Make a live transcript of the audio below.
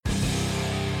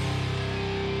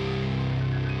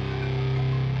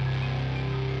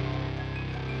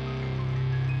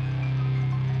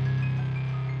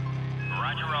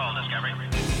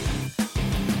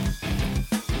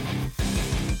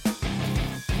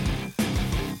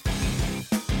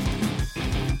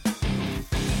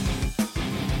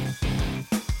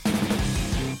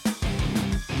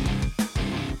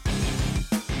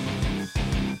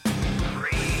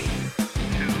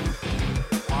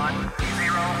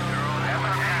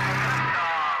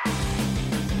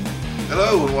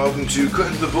Hello and welcome to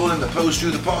Cutting the Bull in the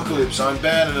Post-Truth Apocalypse. I'm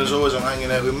Ben and as always I'm hanging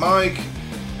out with Mike.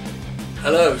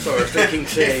 Hello, sorry, I was drinking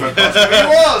tea. He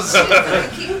was!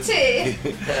 Drinking tea?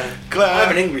 Claire.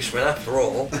 I'm an Englishman after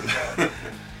all.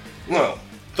 Well,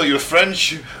 thought you were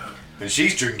French. And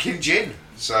she's drinking gin.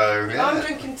 So, yeah. I'm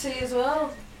drinking tea as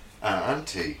well. And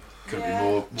tea. Couldn't Yeah. be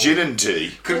more. Gin and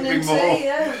tea. Couldn't Gin be and more. tea,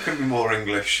 yeah. Couldn't be more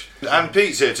English. And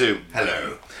Pete's here too.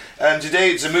 Hello. And today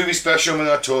it's a movie special. We're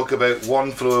going to talk about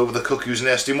One Flew Over the Cuckoo's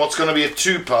Nest in what's going to be a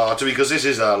two-parter because this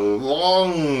is a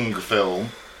long film,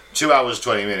 2 hours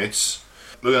 20 minutes.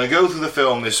 We're going to go through the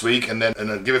film this week and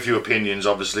then give a few opinions,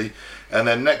 obviously. And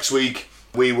then next week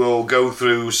we will go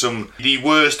through the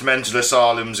worst mental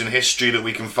asylums in history that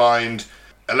we can find,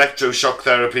 electroshock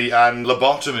therapy and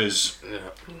lobotomies. Yeah.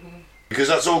 Because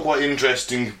that's all quite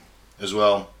interesting as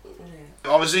well.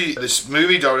 Obviously, this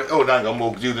movie... Oh, hang on,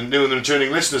 we'll do the new and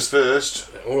returning listeners first.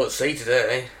 All at sea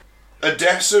today.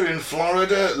 Odessa in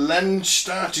Florida,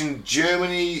 Lenstadt in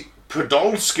Germany,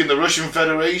 Podolsk in the Russian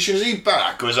Federation. Is he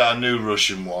back, or is that a new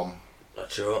Russian one?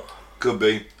 Not sure. Could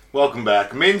be. Welcome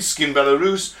back. Minsk in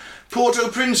Belarus,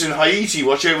 Port-au-Prince in Haiti.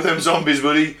 Watch out for them zombies,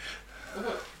 buddy.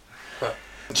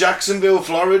 Jacksonville,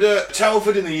 Florida,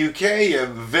 Telford in the UK,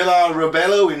 Villa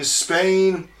Robello in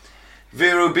Spain,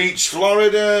 Vero Beach,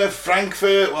 Florida,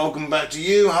 Frankfurt, welcome back to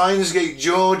you, Hinesgate,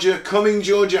 Georgia, Cumming,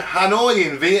 Georgia, Hanoi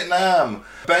in Vietnam,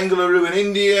 Bengaluru in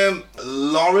India,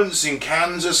 Lawrence in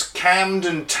Kansas,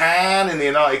 Camden Town in the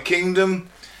United Kingdom,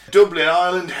 Dublin,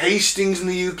 Ireland, Hastings in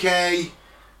the UK,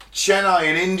 Chennai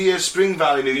in India, Spring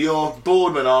Valley, New York,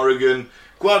 Boardman, Oregon,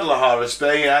 Guadalajara,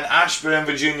 Spain, and Ashburn,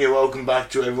 Virginia. Welcome back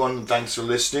to everyone and thanks for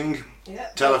listening. Yeah,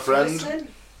 Tell a thanks for friend. listening.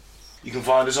 You can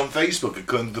find us on Facebook at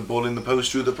Cutting the Bull in the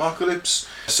Post-Truth Apocalypse,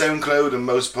 SoundCloud and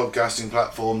most podcasting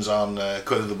platforms on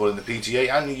Cutting the Bull in the PTA,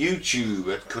 and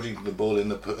YouTube at Cutting the Bull in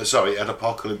the at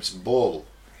Apocalypse Bull.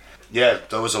 Yeah,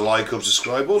 throw us a like or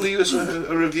subscribe or leave us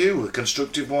a review, a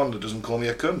constructive one that doesn't call me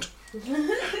a cunt.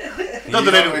 Not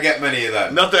that anyone get many of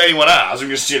them. Not that anyone has, I'm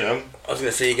just, I was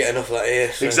going to say you get enough of that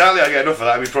here. So. Exactly, I get enough of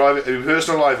that. It'd be private, in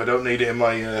personal life, I don't need it in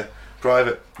my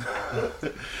private.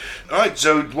 Alright,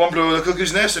 so One Flew Over the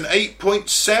Cuckoo's Nest, an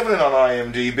 8.7 on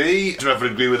IMDb. I don't know if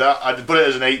I'd agree with that. I'd put it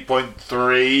as an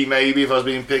 8.3 maybe if I was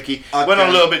being picky. Went on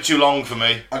a little bit too long for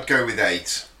me. I'd go with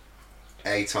 8.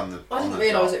 8 on the. I didn't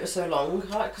realise it was so long,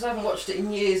 because I haven't watched it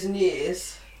in years and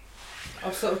years.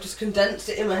 I've sort of just condensed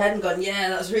it in my head and gone, yeah,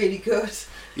 that's really good.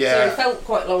 Yeah. So it felt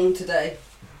quite long today.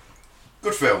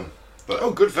 Good film. But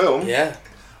Oh, good film. Yeah.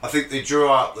 I think they drew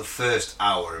out the first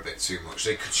hour a bit too much.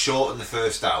 They could shorten the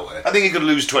first hour. I think you could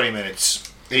lose 20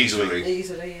 minutes. Easily.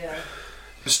 Easily, yeah.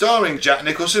 Starring Jack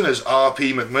Nicholson as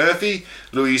R.P. McMurphy,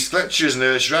 Louise Fletcher as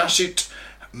Nurse Rashid,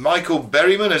 Michael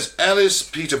Berryman as Ellis,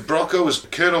 Peter Brocco as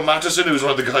Colonel Matterson, who was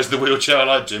one of the guys in the wheelchair, I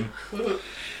liked him.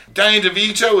 Danny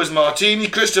DeVito as Martini,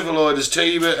 Christopher Lloyd as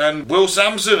Tabor, and Will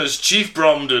Sampson as Chief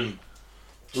Bromden.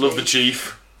 Love the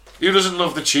Chief. Who doesn't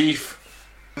love the Chief?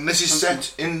 And this is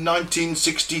set in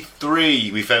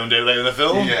 1963, we found out later in the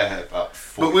film. Yeah, about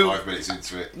 45 minutes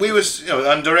into it. We was,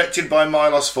 and directed by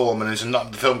Milos Forman.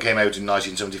 The film came out in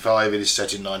 1975. It is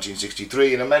set in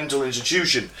 1963 in a mental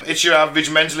institution. It's your average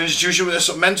mental institution with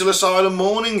a mental asylum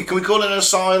morning. Can we call it an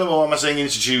asylum, or am I saying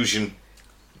institution?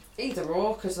 Either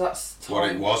or, because that's time.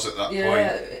 What it was at that point.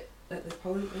 Yeah, at the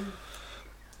point, yeah.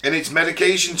 And it's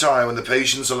medication time when the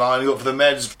patients are lining up for the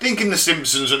meds. Thinking The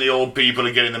Simpsons when the old people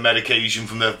are getting the medication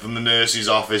from the nurse's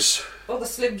office. Or the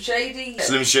Slim Shady.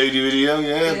 Slim Shady video,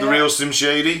 yeah, the real Slim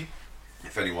Shady.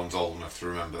 If anyone's old enough to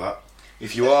remember that.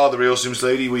 If you are the real Slim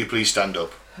Shady, will you please stand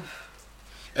up?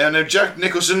 And now Jack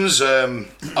Nicholson's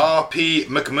R.P.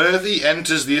 McMurphy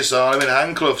enters the asylum in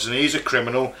handcuffs, and he's a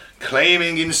criminal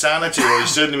claiming insanity, or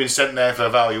he's certainly been sent there for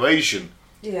evaluation.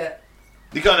 Yeah.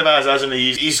 He kind of has, hasn't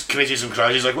he? He's committed some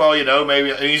crimes. He's like, well,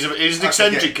 maybe... He's an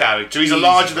eccentric character. He's a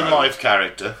larger-than-life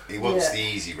character. He wants the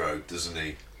easy road, doesn't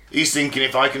he? He's thinking,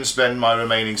 if I can spend my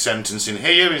remaining sentence in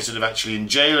here instead of actually in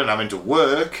jail and having to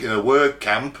work in a work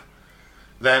camp,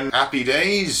 then happy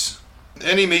days.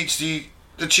 Then he meets the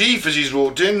chief as he's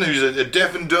walked in, who's a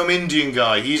deaf and dumb Indian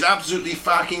guy. He's absolutely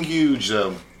fucking huge,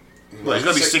 though. Well, he's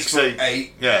got to be 6'8".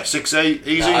 8. Yeah, 6'8",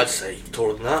 easy. I'd say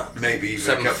taller than that. Maybe even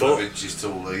 7 a couple foot. of inches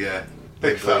taller, yeah.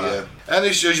 Big fella. Yeah. And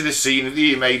it shows you the scene of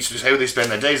the mates, how they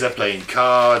spend their days. They're playing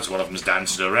cards, one of them's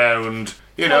dancing around.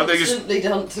 They just... Constantly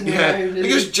dancing Yeah, around. they're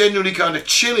just genuinely kind of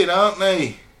chilling, aren't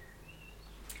they?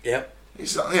 Yep.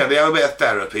 It's like, they have a bit of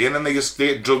therapy and then they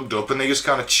get drugged up and they just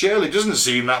kind of chill. It doesn't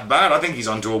seem that bad. I think he's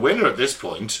onto a winner at this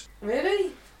point.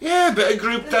 Really? Yeah, a bit of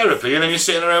group therapy and then you're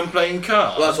sitting around playing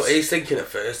cards. Well, that's what he's thinking at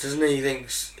first, isn't he? He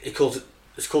thinks it's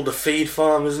called the feed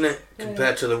farm, isn't it?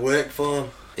 Compared to the work farm.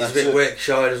 He's That's a bit it. wick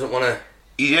shy, doesn't want to.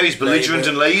 Yeah, he's belligerent Maybe.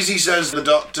 and lazy, says the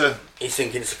doctor. He's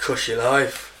thinking it's a cushy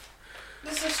life.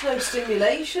 There's just no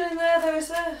stimulation in there, though, is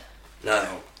there?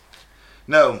 No.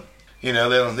 No, you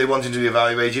know, they want him to be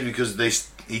evaluated because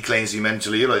he claims he's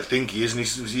mentally ill. I think he is, and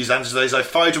his answer to that is, I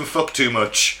fight and fuck too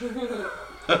much.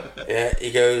 Yeah,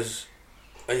 he goes,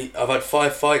 I've had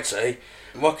 5 fights, eh?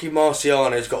 Rocky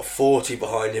Marciano's got 40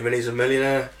 behind him and he's a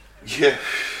millionaire. Yeah,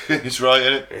 it's right,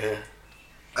 isn't it? Yeah.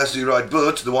 Absolutely right,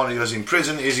 but the one he was in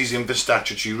prison is he's in for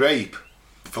statutory rape.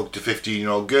 Fucked a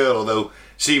 15-year-old girl, although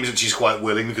seems that she's quite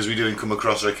willing because we do come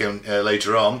across her account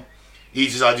later on. He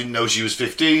says, I didn't know she was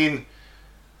 15.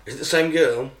 Is it the same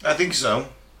girl? I think so.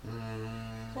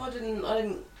 Well, I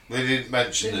didn't They didn't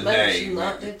mention the mention name.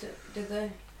 that, did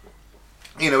they?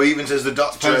 You know, he even says the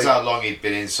doctor... Depends how long he'd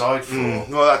been inside for.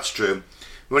 Well, that's true.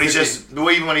 When he says,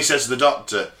 even when he says to the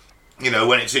doctor, you know,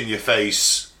 when it's in your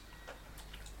face,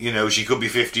 you know, she could be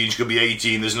 15, she could be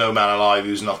 18. There's no man alive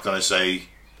who's not going to say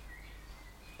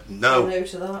no. No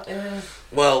to that, yeah.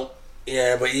 Well,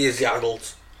 yeah, but he is the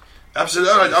adult.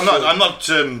 Absolutely. I'm not.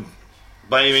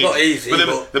 By any means. It's not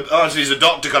easy, The answer is the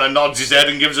doctor kind of nods his head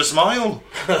and gives a smile.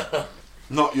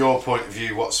 Not your point of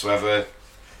view whatsoever.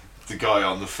 The guy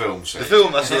on the film said. The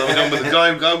film, that's what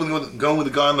I'm going with. Going with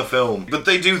the guy on the film. But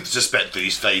they do suspect that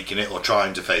he's faking it or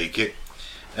trying to fake it.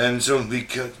 And so we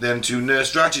cut then to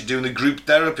Nurse Ratchet doing the group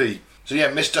therapy. So yeah,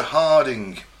 Mr.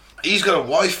 Harding. He's got a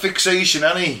wife fixation,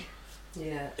 hasn't he?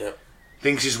 Yeah. Yep.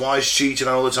 Thinks his wife's cheating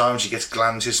all the time. She gets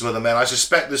glances from other men. I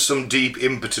suspect there's some deep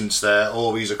impotence there,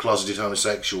 or he's a closeted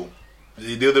homosexual.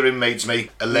 The other inmates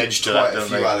make allege to that, Quite a don't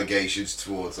few they? allegations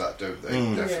towards that, don't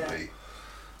they? Definitely.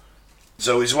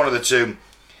 So it's one of the two.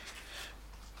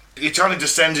 It kind of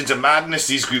descends into madness,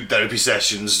 these group therapy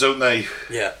sessions, don't they?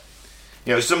 Yeah.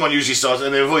 You know, someone usually starts,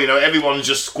 and then, you know, everyone's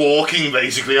just squawking,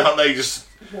 basically, aren't they? Just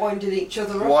Winding each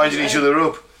other up. winding each other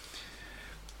up.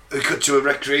 We cut to a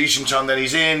recreation time, then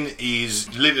he's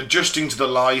adjusting to the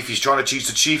life. He's trying to teach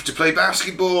the chief to play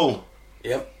basketball.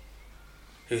 Yep.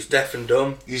 Who's deaf and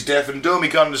dumb. He's deaf and dumb, he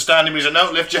can't understand him. He's like,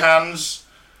 no, lift your hands.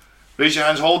 Raise your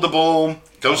hands, hold the ball.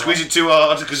 Don't squeeze it too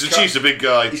hard, because the chief's a big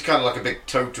guy. He's kind of like a big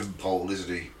totem pole,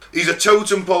 isn't he? He's a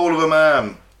totem pole of a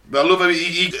man. But I love him.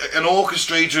 He's an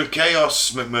orchestrator of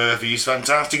chaos, McMurphy. He's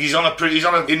fantastic. He's on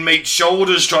an inmate's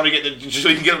shoulders trying to so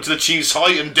he can get up to the chief's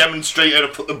height and demonstrate how to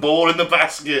put the ball in the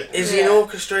basket. Is he an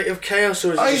orchestrator of chaos,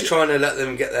 or is he just trying to let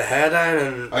them get their hair down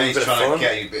and have a He's bit of trying fun? to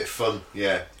get you a bit of fun,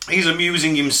 yeah. He's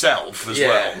amusing himself as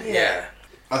well. Yeah.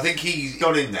 I think he's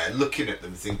gone in there looking at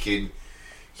them thinking,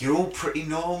 you're all pretty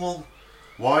normal.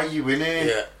 Why are you in here?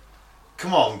 Yeah.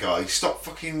 Come on, guys, stop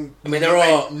fucking I mean, there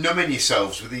are- numbing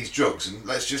yourselves with these drugs and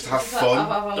let's just have Have fun.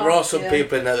 a There laugh, are some yeah.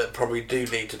 people in there that probably do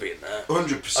need to be in there.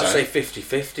 100%. I'd say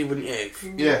 50-50, wouldn't you?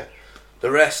 Yeah.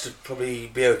 The rest would probably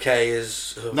be okay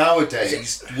as...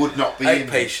 Nowadays, would not be in...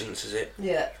 Outpatients, is it?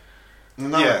 Yeah.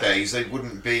 Nowadays, they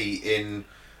wouldn't be in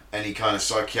any kind of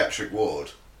psychiatric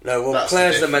ward. No, well, That's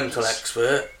Claire's the the mental difference.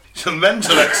 expert. He's a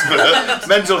mental expert.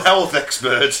 Mental health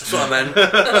expert. That's what I meant.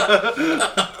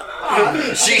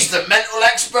 She's the mental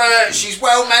expert. She's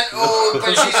well mental,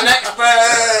 but she's an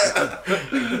expert.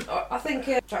 I think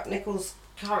Jack Nichol's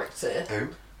character. Who?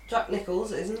 Jack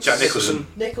Nichols, isn't it? Jack Nicholson.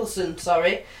 Nicholson,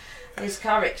 sorry. His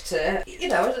character. You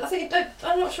know,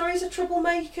 I'm not sure he's a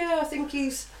troublemaker. I think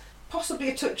he's possibly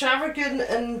a touch arrogant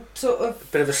and sort of.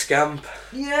 Bit of a scamp.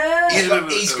 Yeah.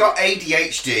 He's got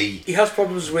ADHD. He has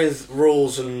problems with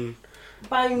rules and...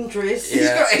 Boundaries.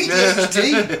 Yeah. He's got ADHD. He's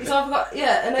either got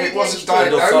an ADHD It wasn't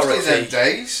diagnosed in authority. them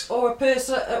days. or a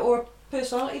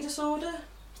personality disorder.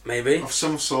 Maybe. Of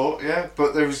some sort, yeah.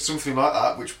 But there was something like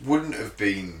that which wouldn't have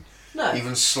been No.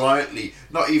 even slightly,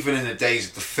 not even in the days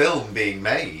of the film being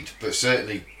made, but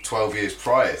certainly 12 years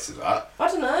prior to that. I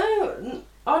don't know.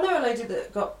 I know a lady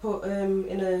that got put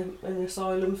in an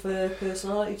asylum for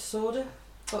personality disorder,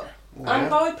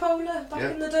 and bipolar back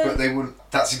in the day. But they wouldn't.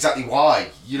 That's exactly why.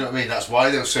 You know what I mean? That's why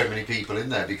there were so many people in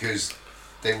there, because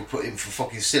they were put in for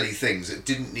fucking silly things that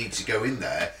didn't need to go in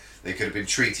there. They could have been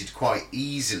treated quite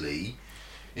easily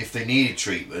if they needed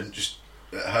treatment, just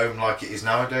at home like it is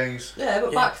nowadays. Yeah,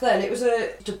 but back then it was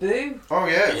a taboo. Oh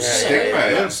yeah, it was a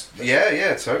stigma.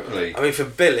 Yeah, totally. I mean, for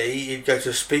Billy, he'd go to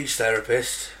a speech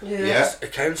therapist. Yeah. A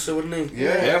counsellor, wouldn't he?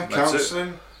 Yeah, that's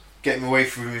counselling. Get him away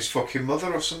from his fucking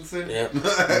mother or something. Yeah.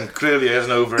 And clearly he has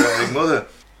an overacting mother.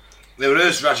 Now,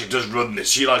 Nurse Ratchet does run this.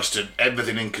 She likes to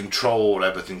everything in control,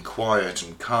 everything quiet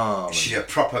and calm. She's a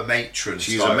proper matron.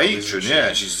 She's style, a matron, isn't she?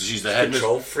 yeah. She's the head.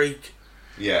 Control freak.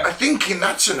 Yeah. I think in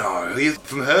that scenario,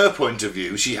 from her point of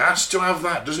view, she has to have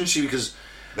that, doesn't she? Because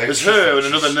there's her and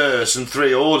another nurse and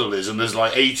 3 orderlies, and there's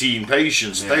like 18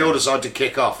 patients. If they all decide to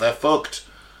kick off, they're fucked.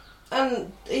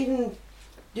 And even,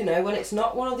 you know, when it's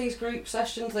not one of these group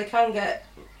sessions, they can get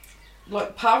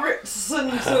like parrots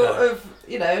and sort of,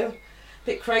 you know, a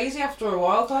bit crazy after a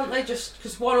while, can't they? Just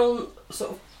because one will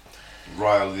sort of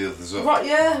rile the others up. right,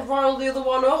 yeah, rile the other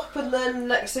one up, and then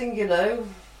next thing you know,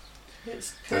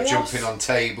 it's They're chaos. jumping on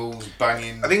tables,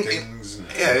 banging I think things.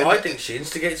 I think she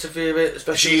instigates a few of it,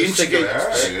 especially She with the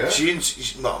instigates. cigarettes.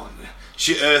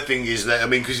 Her thing is that, I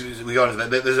mean, because we got into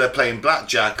that, they're playing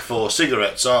blackjack for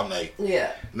cigarettes, aren't they?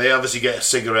 Yeah. And they obviously get a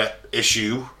cigarette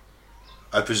issue,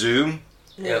 I presume,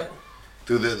 Yeah.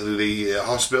 through the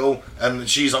hospital, and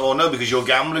she's like, "Oh no, because you're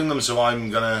gambling them, so I'm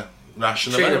gonna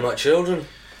ration them Treat them out." like children.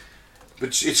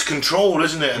 But it's control,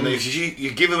 isn't it? And if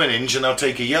you give them an inch, and they'll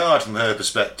take a yard from her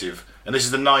perspective. And this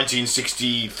is the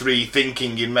 1963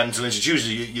 thinking in mental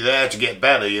institutions. You're there to get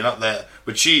better. You're not there,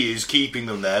 but she is keeping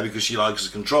them there because she likes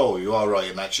to control. You are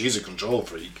right in that she is a control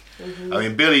freak. I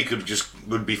mean, Billy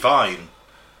would be fine.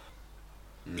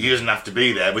 He doesn't have to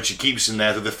be there, but she keeps him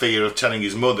there through the fear of telling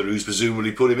his mother, who's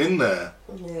presumably put him in there.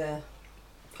 Yeah.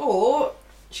 Or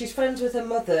she's friends with her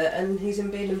mother and he's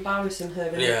been embarrassing her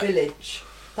in the village.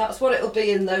 That's what it'll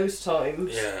be in those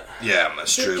times. Yeah. Yeah,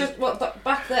 that's true.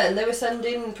 Back then they were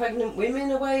sending pregnant women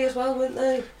away as well, weren't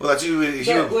they? Well, that's you.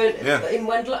 That weren't in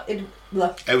wedlock.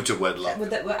 Out of wedlock.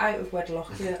 That were out of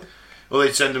wedlock. Yeah. Well,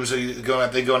 they'd send them so they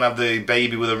go and have the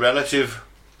baby with a relative.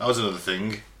 That was another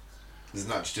thing. Isn't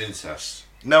that just incest?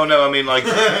 No, I mean, like,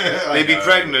 they'd be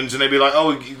pregnant and they'd be like,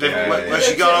 oh, where's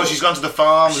she gone? Oh, she's gone to the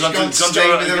farm. She's gone to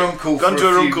stay with her uncle Gone for to a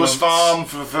her few uncle's farm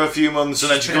for a few months,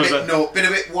 and then she comes back. Been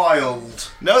a bit wild.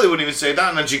 No, they wouldn't even say that,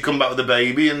 and then she'd come back with the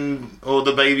baby, or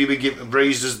the baby would be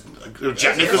raised as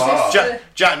Jack Nicholson.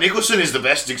 Jack Nicholson is the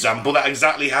best example. That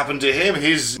exactly happened to him.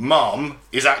 His mum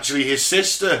is actually his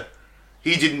sister.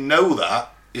 He didn't know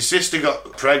that. His sister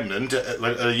got pregnant at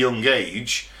a young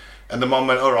age. And the mum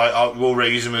went, all right, we'll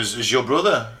raise him as your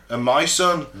brother and my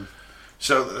son.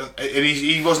 So and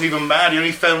he wasn't even mad. He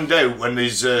only found out when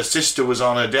his sister was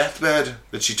on her deathbed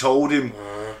that she told him.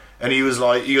 And he goes,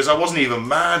 I wasn't even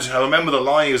mad. I remember the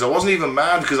line. He goes, I wasn't even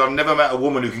mad because I've never met a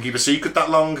woman who can keep a secret that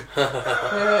long.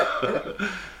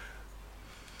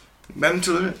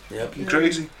 Mental, isn't it? Yep.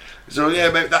 Crazy. So yeah,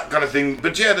 that kind of thing.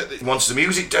 But yeah, it wants the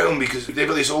music down because they've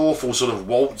got this awful sort of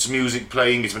waltz music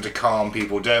playing. It's meant to calm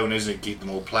people down, isn't it? Keep them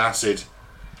all placid.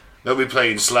 They'll be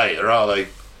playing Slayer, are they?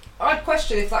 I'd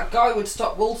question if that guy would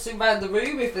stop waltzing around the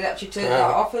room if they actually turned that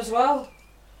off as well.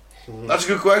 That's a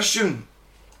good question.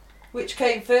 Which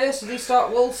came first? Did he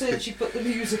start waltzing and she put the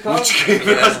music on? Which came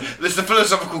first? There's the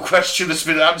philosophical question that's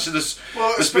been answered. That's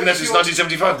been there since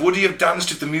 1975. Would he have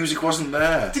danced if the music wasn't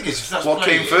there? The thing is, if that's What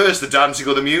playing, came first, the dancing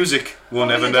or the music? We'll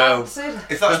never know.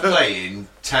 if that's playing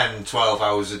 10, 12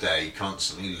 hours a day,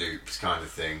 constantly looped kind of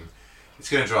thing, it's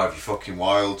going to drive you fucking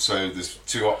wild. So there's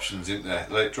two options, isn't there?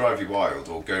 Let it drive you wild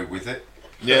or go with it.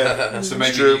 Yeah, So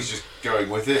maybe true. he's just going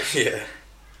with it. Yeah.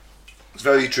 It's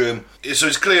very true. So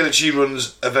it's clear that she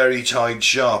runs a very tight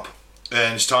shop,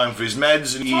 and it's time for his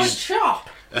meds. And Tight he's shop.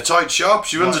 a tight shop.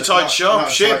 She runs a tight shop. not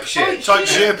Ship. tight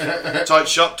ship. Tight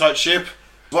shop. Tight ship.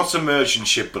 What's a merchant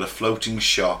ship but a floating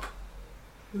shop?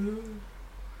 Now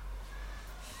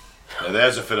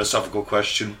there's a philosophical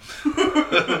question.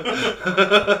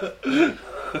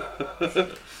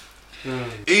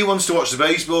 He wants to watch the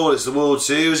baseball. It's the World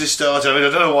Series is starting. I mean, I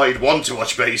don't know why he'd want to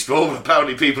watch baseball, but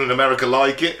apparently people in America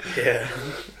like it. Yeah.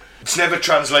 It's never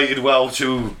translated well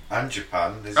to... And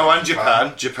Japan. and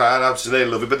Japan. Japan, absolutely,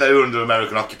 they love it. But they were under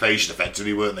American occupation,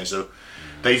 effectively, weren't they? So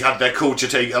they had their culture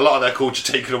a lot of their culture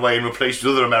taken away and replaced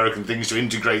with other American things to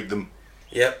integrate them.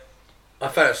 Yep. I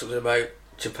found out something about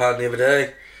Japan the other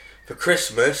day. For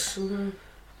Christmas,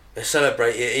 they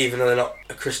celebrate it even though they're not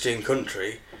a Christian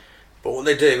country. But what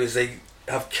they do is they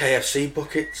have KFC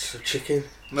buckets of chicken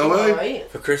No way.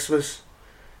 Right. for Christmas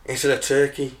instead of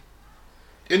turkey.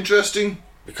 Interesting.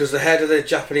 Because the head of the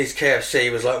Japanese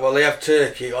KFC was like, well, they have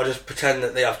turkey, I'll just pretend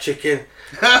that they have chicken.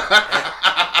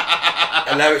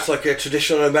 And now it's like a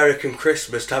traditional American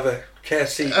Christmas to have a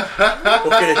KFC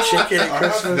bucket of chicken at I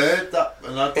have Christmas. heard that,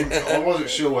 and I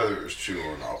wasn't sure whether it was true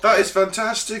or not. That is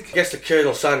fantastic. I guess the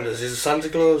Colonel Sanders is a Santa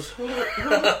Claus.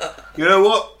 You know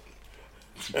what?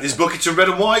 His buckets are red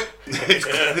and white.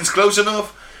 It's close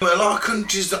enough. A lot of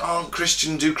countries that aren't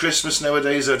Christian do Christmas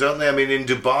nowadays, though, don't they? I mean, in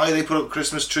Dubai they put up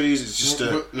Christmas trees. It's just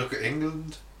Look at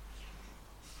England.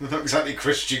 Not exactly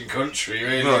Christian country,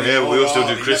 really. Oh yeah, we all still do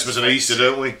Let's Christmas and face Easter, it.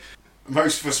 don't we?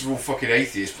 Most of us are all fucking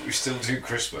atheists, but we still do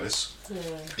Christmas.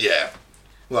 Yeah.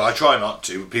 Well, I try not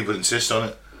to, but people insist on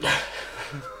it.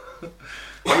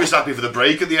 I'm just happy for the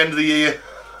break at the end of the year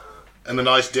and the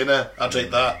nice dinner. I'll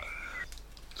take that.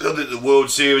 So the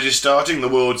World Series is starting. The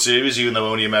World Series, even though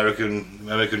only American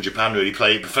and Japan really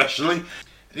play it professionally. And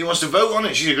he wants to vote on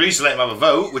it. She agrees to let him have a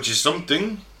vote, which is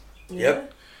something.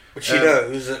 Yep. But she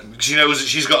knows that... She knows that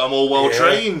she's got them all well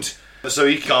trained. So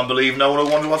he can't believe no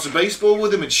one will watch a baseball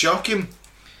with him. It's shocking.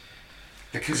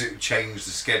 Because it would change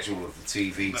the schedule of the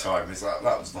TV time. Is that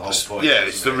was the whole point? Yeah,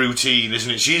 it's the routine, isn't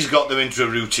it? She's got them into a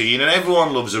routine, and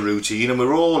everyone loves a routine, and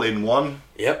we're all in one.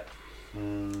 Yep.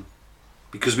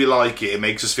 Because we like it. It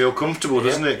makes us feel comfortable,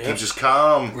 doesn't it? Keeps us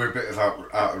calm. We're a bit of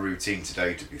out of routine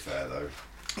today, to be fair, though.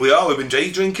 We are. We've been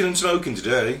day drinking and smoking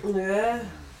today. Yeah.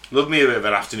 Love me a bit of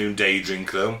an afternoon day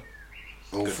drink, though.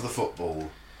 All for the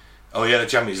football. Oh yeah, the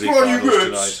Champions League Go on, you finals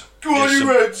Reds! tonight. Go on, you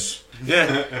Reds!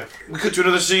 Yeah. We cut to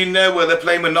another scene there where they're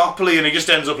playing Monopoly, and it just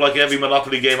ends up like every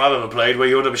Monopoly game I've ever played, where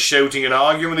you end up shouting and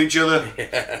arguing with each other.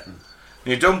 Yeah.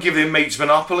 You don't give them mates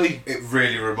Monopoly. It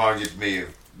really reminded me of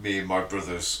me and my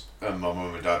brothers and my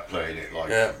mum and dad playing it,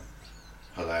 like,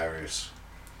 hilarious.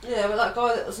 Yeah, but that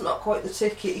guy that was not quite the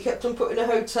ticket, he kept on putting a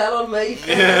hotel on me.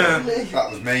 Yeah.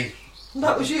 That was me.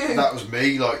 That was you? That was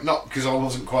me, like, not because I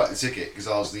wasn't quite the ticket, because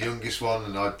I was the youngest one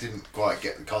and I didn't quite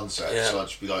get the concept, so I'd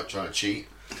just be like trying to cheat.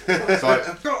 It's like,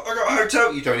 I got a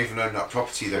hotel. You don't even own that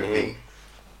property, though, me.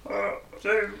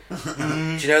 Do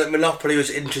you know that Monopoly was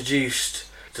introduced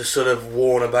to sort of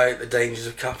warn about the dangers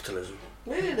of capitalism?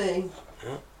 Really?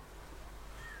 Yeah.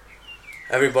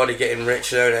 Everybody getting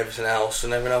richer and everything else,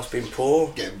 and everyone else being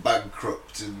poor. Getting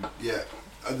bankrupt, and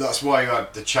and that's why you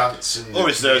had the chance. And Or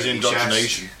it's there's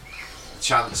indoctrination. The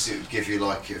chance it would give you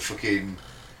like a fucking,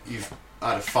 you've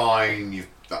had a fine, you've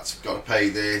got to pay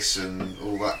this and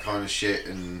all that kind of shit,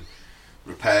 and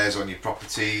repairs on your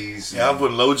properties. Yeah, I've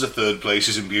won loads of third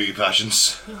places in Beauty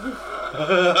Passions.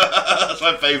 That's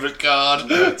my favourite card.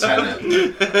 Tenner.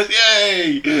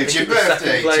 Yay! It's your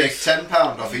birthday. Take place. £10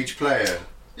 off each player.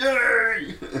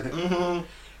 Yay!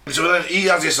 So then he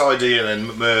has this idea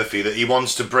then, Murphy, that he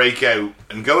wants to break out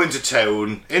and go into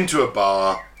town, into a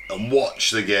bar, and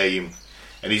watch the game.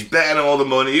 And he's betting all the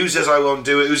money. Who says I won't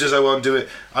do it? Who says I won't do it?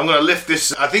 I'm going to lift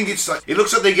this. I think it's like, it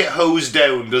looks like they get hosed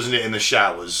down, doesn't it, in the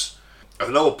showers?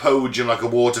 An old podium, like a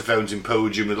water fountain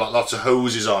podium with like lots of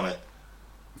hoses on it.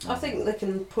 I think they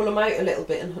can pull them out a little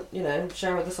bit and,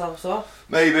 shower themselves off.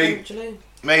 Maybe. Eventually.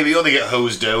 Maybe, or they get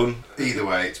hosed down. Either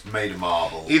way, it's made of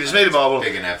marble. It's made of marble.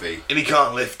 Big and heavy. And he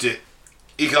can't lift it.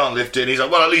 He can't lift it. And he's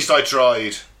like, well, at least I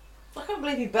tried. I can't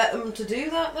believe he bet them to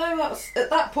do that, though. At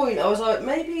that point, I was like,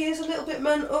 maybe he is a little bit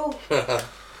mental.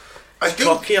 I think,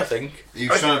 Cocky, I think. He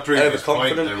was trying to prove his point,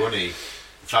 Overconfident. though, wasn't he?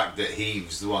 The fact that he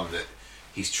was the one that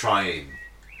he's trying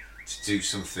to do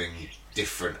something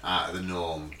different out of the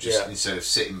norm, just instead of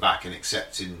sitting back and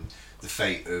accepting the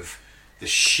fate of the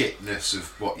shitness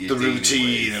of what you're the dealing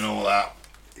routine with. and all that.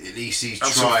 At least he's Have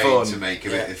some trying fun. to make a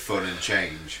bit of fun and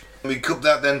change. We cut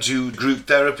that then to group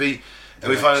therapy. And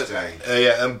we find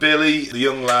and Billy, the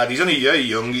young lad, he's only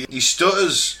young, he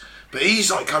stutters, but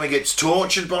he's like kind of gets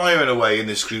tortured by her in a way in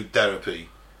this group therapy.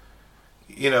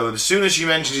 As soon as she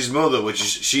mentions his mother, which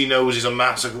she knows is a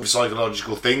massive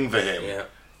psychological thing for him,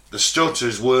 the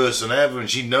stutter's worse than ever, and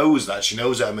she knows that. She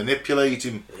knows how to manipulate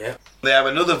him. Yeah. They have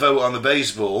another vote on the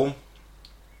baseball,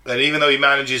 and even though he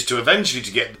manages to eventually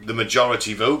to get the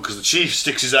majority vote, because the chief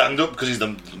sticks his hand up because he's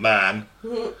the man.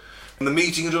 And the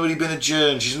meeting had already been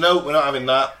adjourned. She said, no, we're not having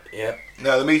that. Yeah.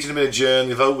 No, the meeting had been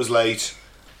adjourned, the vote was late.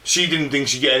 She didn't think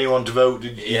she'd get anyone to vote,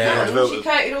 did you? Yeah. And she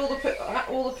counted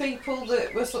all the people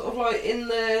that were sort of like in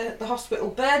the hospital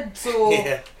beds or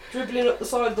dribbling up the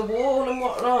side of the wall and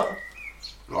whatnot.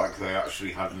 Like they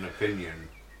actually had an opinion,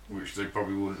 which they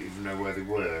probably wouldn't even know where they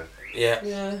were. Yeah.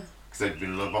 Because they'd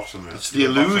been lobotomised. It's the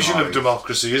illusion of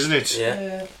democracy, isn't it?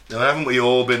 Yeah. Now, haven't we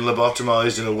all been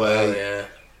lobotomised in a way? Oh, yeah.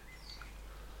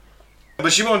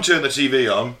 But she won't turn the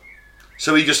TV on,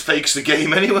 so he just fakes the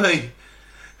game anyway.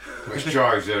 Which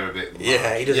drives her a bit mad.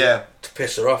 Yeah, he does it to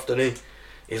piss her off, doesn't he?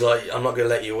 He's like, I'm not going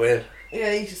to let you win.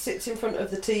 Yeah, he sits in front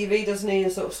of the TV, doesn't he,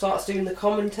 and sort of starts doing the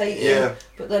commentating. Yeah.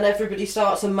 But then everybody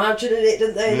starts imagining it,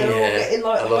 don't they? And they're all getting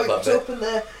like hyped up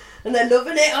and they're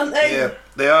loving it, aren't they? Yeah,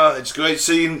 they are. It's great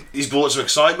seeing he's brought some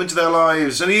excitement to their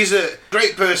lives, and he's a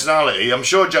great personality. I'm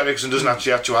sure Jack Nicholson doesn't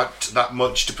actually have to act that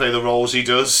much to play the roles he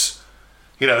does.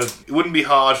 It wouldn't be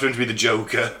hard for him to be the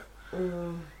Joker.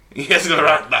 He hasn't got to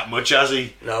act that much, has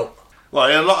he? No. Well,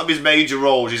 in a lot of his major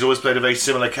roles, he's always played a very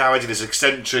similar character, this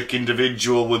eccentric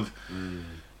individual with,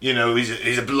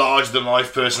 he's a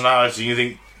larger-than-life personality. You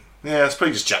think, yeah, that's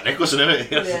probably just Jack Nicholson,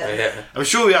 isn't it? Yeah. I'm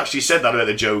sure he actually said that about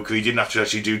the Joker. He didn't have to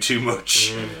actually do too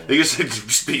much. He just said,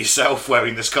 just be yourself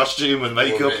wearing this costume and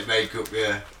makeup. Makeup,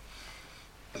 yeah.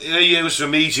 He goes to a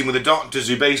meeting with the doctors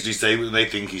who basically say they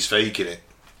think he's faking it.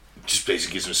 Just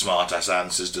basically gives him smart-ass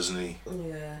answers, doesn't he?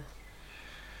 Yeah.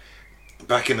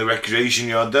 Back in the recreation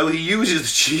yard, though, he uses the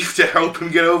chief to help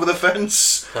him get over the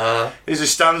fence. As he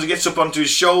stands and gets up onto his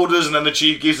shoulders, and then the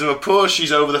chief gives him a push.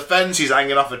 He's over the fence, he's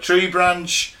hanging off a tree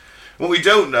branch. What we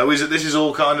don't know is that this is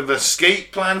all kind of an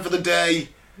escape plan for the day.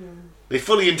 They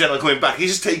fully intend on coming back. He's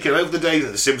just taking over the day.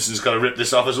 The Simpsons kind of ripped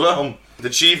this off as well. The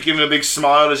chief giving a big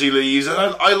smile as he leaves. And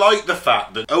I like the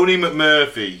fact that only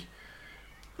McMurphy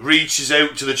reaches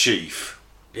out to the chief.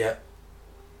 Yeah.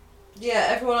 Yeah,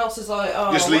 everyone else is like,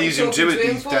 oh, Just what leaves are you him to talking it.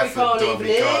 him He's for? definitely We dumb. can't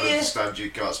He even can't hear you. understand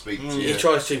you, can't speak to you. He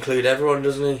tries to include everyone,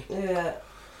 doesn't he? Yeah.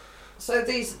 So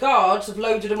these guards have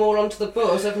loaded them all onto the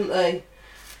bus, haven't they?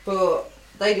 But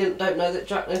they don't know that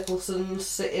Jack Nicholson's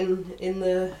sitting in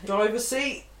the driver's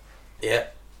seat. Yeah.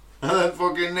 And then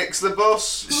fucking nicks the bus.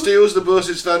 Steals the bus,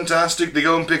 it's fantastic. They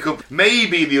go and pick up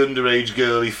maybe the underage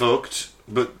girl he fucked,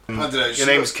 but I don't know. her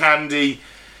name's Candy.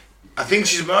 I think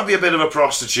she might be a bit of a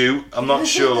prostitute, I'm not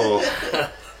sure.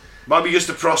 Might be just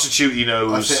a prostitute he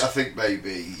knows. I think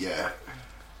maybe, yeah.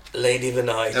 Lady of the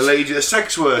night. A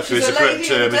sex worker She's is a the correct lady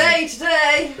term. of the isn't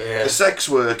day it? today. Yeah. A sex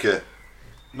worker.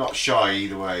 Not shy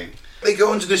either way. They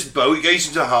go into this boat, he gets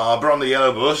into harbour on the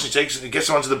yellow bus, he gets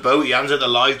them onto the boat, he hands out the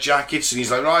life jackets, and he's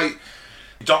like, right,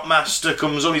 Dockmaster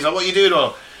comes on, he's like, what are you doing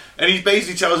all? And he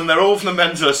basically tells them they're all from the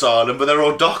mental asylum, but they're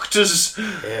all doctors.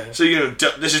 Yeah. So,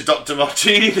 this is Dr.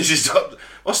 Martini, this is Dr.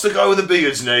 What's the guy with the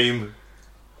beard's name?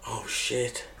 Oh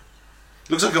shit.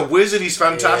 Looks like a wizard, he's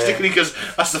fantastic, Yeah. because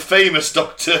that's the famous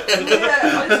doctor. Yeah,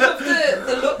 I just love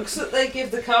the looks that they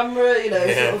give the camera,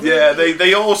 Yeah. sort of. Yeah,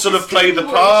 they all sort of play the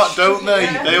part, don't they?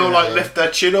 Yeah. They all lift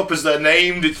their chin up as they're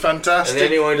named, it's And fantastic. the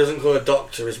only one who doesn't call a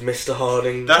doctor is Mr.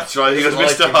 Harding. That's right, he goes,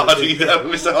 Doesn't Mr. like him, Harding,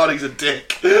 does he? Mr. Harding's a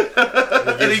dick.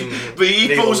 But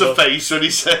he pulls a face when he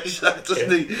says that,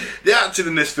 doesn't he? The acting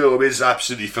in this film is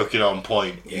absolutely fucking on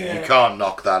point. Yeah. You can't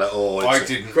knock that at all. I It's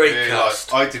didn't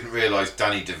realise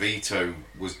Danny DeVito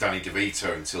was Danny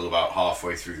DeVito until about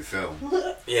halfway through the film.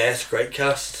 Yeah, it's a great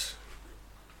cast.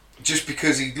 Just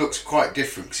because he looks quite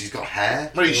different because he's got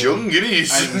hair. well, he's young, isn't he?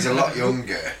 And he's a lot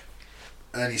younger.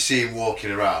 And then you see him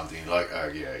walking around and you're like, oh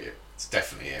yeah, it's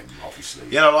definitely him, obviously.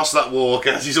 Yeah, I lost that walk,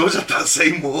 as he's always had that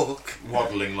same walk.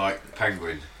 Waddling like the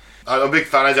penguin. I'm a big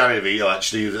fan of Danny DeVito,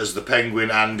 actually, as the Penguin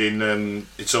and in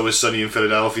It's Always Sunny in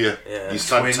Philadelphia. Yeah. He's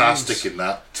Twins. fantastic in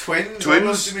that. Twins? Twins? I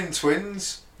loved him in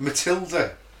Twins.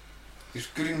 Matilda. He was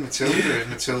good in Matilda,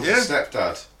 Matilda's Yeah.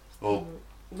 stepdad. Or,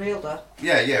 Real dad.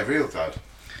 yeah, real dad.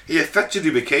 He effectively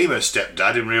became a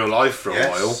stepdad in real life for a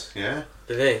while. Yeah.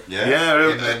 Did he? Yeah. Yeah,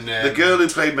 And then, the girl who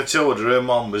played Matilda, her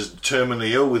mom was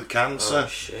terminally ill with cancer. Oh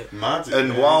shit. Mad.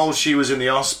 And while she was in the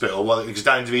hospital, because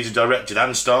Danny DeVito directed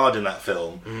and starred in that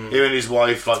film, he and his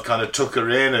wife kind of took her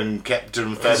in and kept her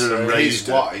and fed her and his raised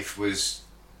her. wife was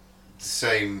the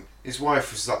same. His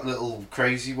wife was that little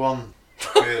crazy one,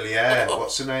 curly hair.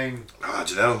 What's her name? I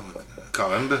don't know, I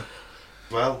can't remember.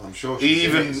 Well, I'm sure she He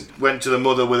even went to the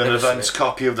mother with an Never seen advanced it.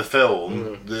 copy of the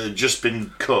film that had just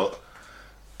been cut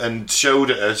and showed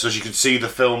it her so she could see the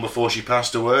film before she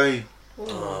passed away.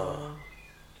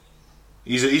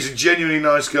 He's a genuinely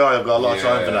nice guy. I've got a lot of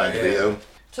time for Danny Yeah. DeVito.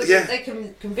 So Yeah. they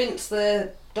can convince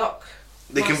the doc.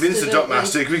 They convinced the don't doc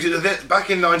master, because back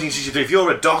in 1963, if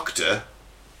you're a doctor,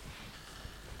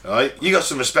 right, you got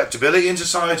some respectability in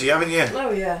society, haven't you?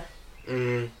 Oh yeah.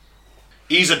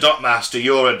 He's a doc master,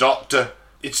 you're a doctor.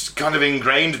 It's kind of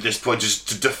ingrained at this point just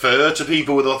to defer to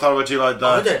people with authority like I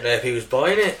that. don't know if he was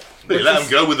buying it. But you let him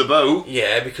go with the boat.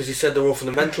 Yeah, because he said they're all from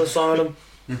the mental asylum.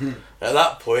 At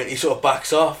that point, he sort of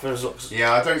backs off and looks.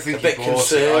 Yeah, I don't think A he bit bought it. I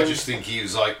concerned. just think he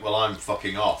was like, well, I'm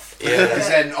fucking off. Yeah. Because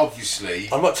then, obviously,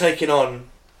 I'm not taking on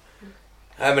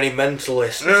how many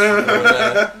mentalists. are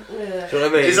there. Yeah. Do you know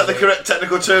what I mean? Is that the correct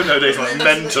technical term nowadays? Like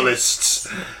mentalists.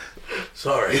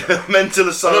 Sorry. Mental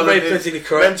asylum. very politically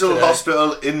correct Mental today.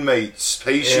 hospital inmates.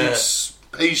 Patients.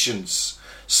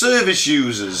 Service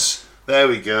users. There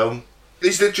we go.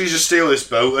 He's literally just steal this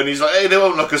boat and he's like, hey, they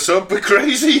won't lock us up, we're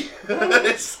crazy.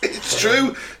 it's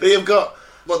true. They have got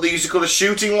what they used to call a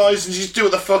shooting licence. You just do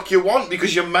what the fuck you want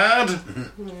because you're mad.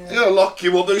 They're gonna lock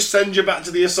you up, they'll send you back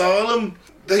to the asylum.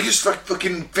 They're just like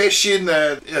fucking fishing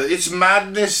there. It's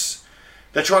madness.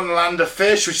 They're trying to land a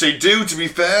fish, which they do, to be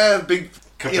fair.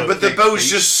 But the boat's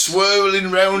just swirling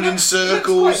round in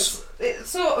circles. It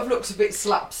sort of looks a bit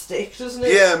slapstick, doesn't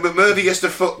it? Yeah, but Murphy gets to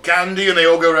fuck Candy and they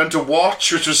all go around to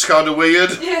watch, which was kind of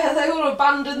weird. Yeah, they all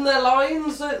abandon their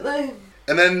lines, don't they?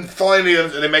 And then finally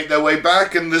they make their way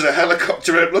back and there's a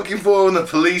helicopter out looking for them and the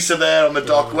police are there on the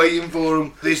dock waiting for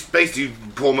them. They basically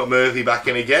pull McMurphy back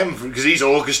in again because he's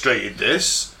orchestrated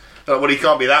this. Well, he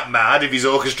can't be that mad if he's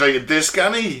orchestrated this,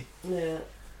 can he? Yeah.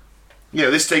 You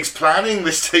know, this takes planning.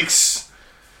 This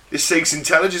takes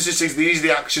intelligence. These are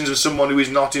the actions of someone who is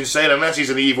not insane, unless he's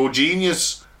an evil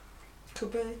genius.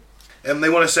 Could be. And they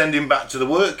want to send him back to the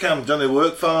work camp, don't they?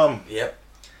 Work farm. Yep.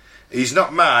 He's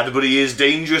not mad, but he is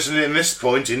dangerous. And in this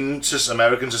point in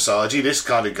American society, this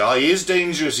kind of guy is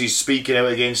dangerous. He's speaking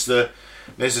out against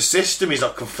there's a system. He's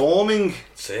not conforming.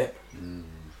 That's it.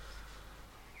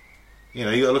 You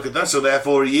know, you got to look at that. So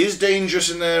therefore, he is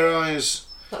dangerous in their eyes.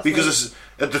 Because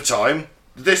at the time,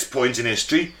 this point in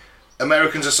history,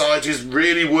 American society is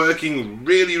really working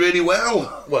really, really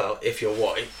well. Well, if you're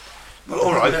white. Well,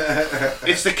 all right.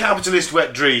 It's the capitalist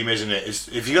wet dream, isn't it?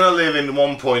 If you're going to live in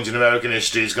one point in American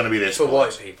history, it's going to be this For point.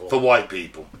 white people. For white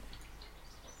people.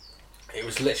 It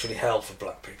was literally hell for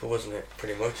black people, wasn't it?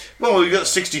 Pretty much. Well, we've got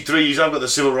 63s. I've got the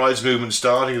civil rights movement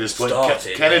starting at this point.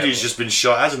 Kennedy's just been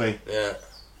shot, hasn't he? Yeah.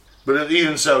 But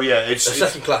even so, yeah, it's a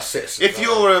second-class citizen. If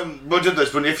you're but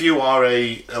if you are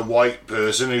a white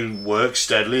person who works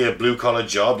steadily, a blue-collar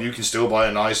job, you can still buy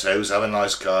a nice house, have a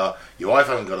nice car. Your wife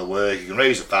hasn't got to work. You can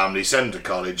raise a family, send them to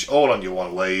college, all on your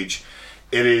one wage.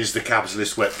 It is the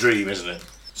capitalist wet dream, isn't it?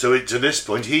 So to this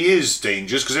point, he is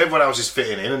dangerous because everyone else is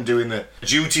fitting in and doing the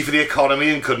duty for the economy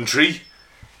and country,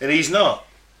 and he's not.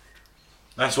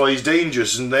 That's why he's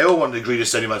dangerous, and they all want to agree to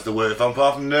send him out to the work farm,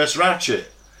 apart from Nurse Ratched.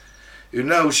 Who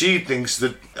knows, she thinks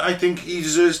that I think he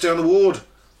deserves to stay on the ward.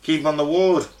 Keep him on the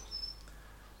ward.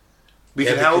 We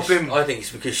can help him. I think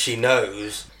it's because she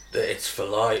knows that it's for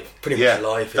life. Pretty much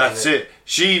life, that's isn't it.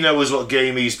 She knows what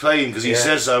game he's playing because he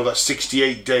says, I've got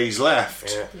 68 days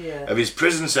left of his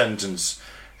prison sentence.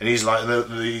 And he's like,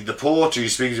 the porter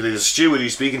he's speaking to, the steward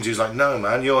he's speaking to, he's like, no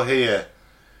man, you're here.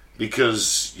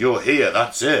 Because you're here,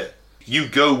 that's it. You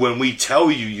go when we tell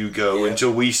you go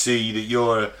until we see that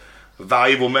you're a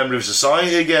valuable member of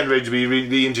society again, ready to be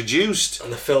reintroduced.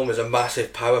 And the film is a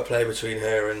massive power play between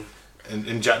her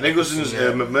and Jack Nicholson's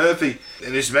McMurphy.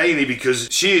 And it's mainly because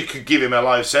she could give him a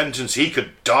life sentence. He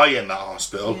could die in that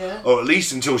hospital, or at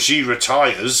least until she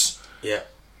retires. Yeah.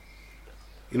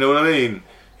 You know what I mean?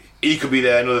 He could be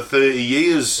there another 30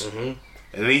 years. Mm-hmm.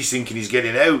 And he's thinking he's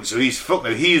getting out, so he's fucked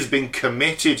now. He has been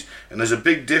committed, and there's a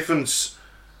big difference.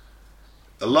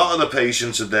 A lot of the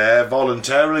patients are there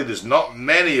voluntarily. There's not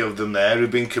many of them there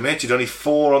who've been committed. Only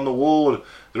 4 on the ward.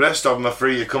 The rest of them are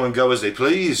free to come and go as they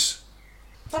please.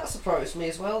 That surprised me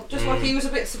as well. Just like he was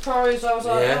a bit surprised. I was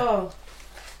like, oh,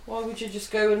 why would you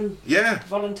just go and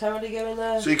voluntarily go in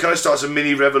there? So he kind of starts a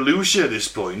mini revolution at this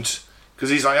point. Because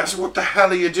he's like, I said, what the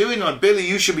hell are you doing? Like, Billy,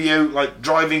 you should be out like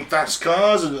driving fast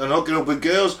cars and hooking up with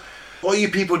girls. What are you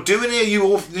people doing here? You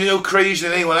all, crazier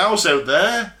than anyone else out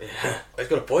there. Yeah, he's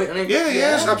got a point, hasn't he? Yeah,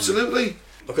 yes, absolutely.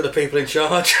 Look at the people in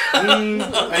charge. And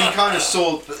he kind of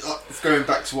saw, going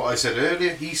back to what I said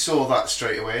earlier, he saw that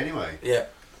straight away anyway. Yeah.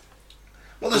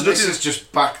 Well, this has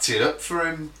just backed it up for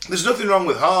him. There's nothing wrong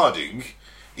with Harding.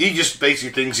 He just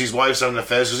basically thinks his wife's having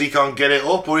affairs because he can't get it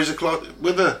up, or he's a clock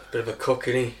with her. Bit of a cook,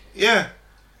 isn't he? Yeah.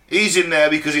 He's in there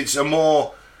because it's a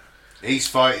more... He's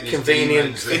fighting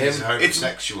convenient his demons that he's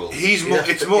homosexual. He's more...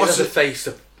 He has to face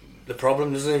the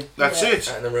problem, doesn't he? That's it.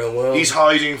 Out in the real world. He's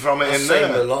hiding from it in there.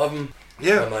 Same with a lot of them,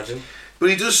 I imagine.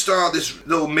 But he does start this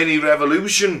little mini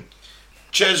revolution,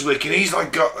 Cheswick, and he's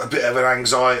like got a bit of an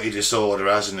anxiety disorder,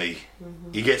 hasn't he?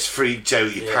 Mm-hmm. He gets freaked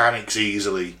out, he panics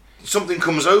easily. Something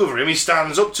comes over him, he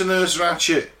stands up to Nurse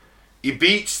Ratched. He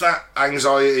beats that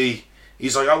anxiety.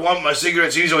 He's like, I want my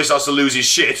cigarettes. He always starts to lose his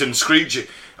shit and screech,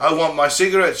 I want my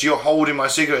cigarettes. You're holding my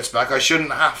cigarettes back. I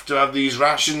shouldn't have to have these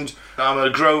rationed. I'm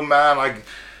a grown man.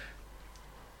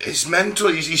 It's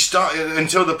mental. He started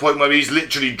until the point where he's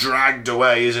literally dragged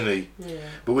away, isn't he? Yeah.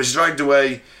 But he's dragged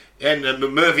away, and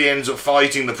Murphy ends up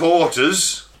fighting the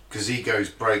porters. Because he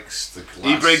breaks the glass.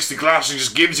 He breaks the glass and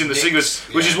just gives him the cigarettes,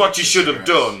 which is what you should have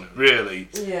done, really.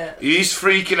 Yeah. He's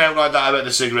freaking out like that about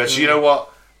the cigarettes. You know what?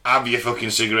 Have your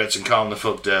fucking cigarettes and calm the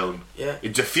fuck down. Yeah.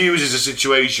 It diffuses the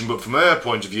situation, but from her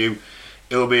point of view,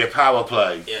 it'll be a power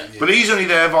play. Yeah. But he's only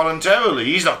there voluntarily.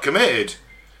 He's not committed.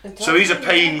 So he's a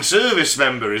paying service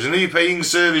member, isn't he? Paying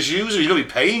service user. He's got to be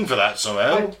paying for that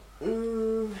somehow.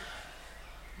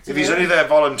 If he's only there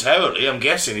voluntarily, I'm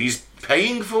guessing he's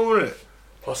paying for it.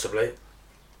 Possibly.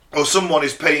 Or someone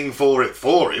is paying for it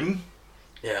for him.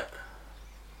 Yeah.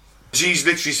 She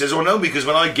literally says, oh no, because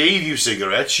when I gave you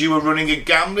cigarettes, you were running a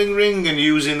gambling ring and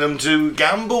using them to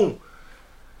gamble.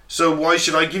 So why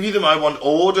should I give you them? I want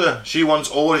order. She wants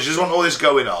order. She doesn't want all this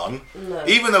going on. No.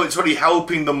 Even though it's probably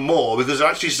helping them more because they're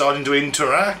actually starting to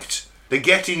interact. They're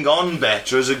getting on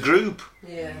better as a group.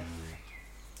 Yeah.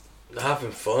 They're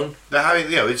having fun. They're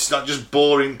having, it's not just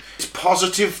boring. It's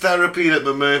positive therapy that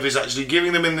McMurphy's actually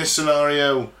giving them in this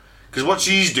scenario. Because what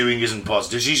she's doing isn't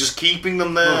positive. She's just keeping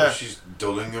them there. Well, she's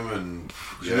dulling them and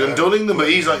dulling them, but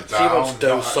he's like, She wants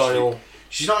docile.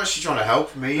 She's not actually trying to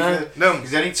help them either. No.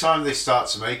 Because any time they start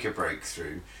to make a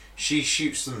breakthrough, she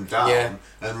shoots them down Yeah.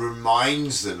 and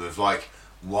reminds them of like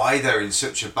why they're in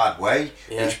such a bad way,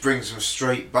 Yeah. which brings them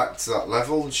straight back to that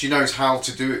level. And she knows how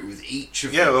to do it with each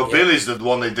of yeah, them. well, Bill is the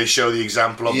one they show the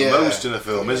example of the most in the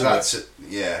film, isn't That's it?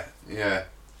 Yeah, yeah,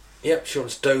 Yep, she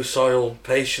wants docile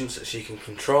patients that she can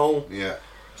control. yeah,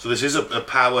 So this is a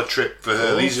power trip for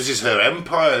her. Oh. This is her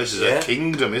empire. This is Yeah. her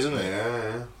kingdom, isn't it?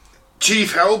 yeah.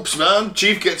 Chief helps, man.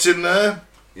 Chief gets in there.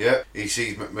 Yeah, he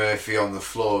sees McMurphy on the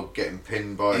floor getting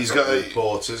pinned by He's a couple got of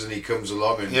porters, and he comes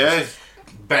along and Yeah. just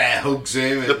bear hugs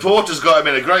him. The And, porter's got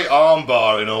him in a great arm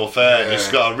bar, in all fairness.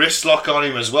 Yeah. Got a wrist lock on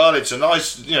him as well. It's a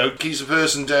nice, keeps the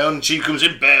person down. Chief comes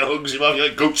in, bear hugs him up. You're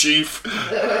like, go, Chief.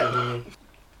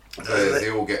 they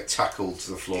all get tackled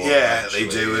to the floor. Yeah, actually, they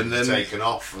do, and then- taken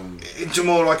off. And Into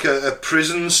more like a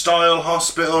prison-style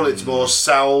hospital. It's more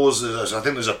cells. I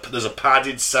think there's a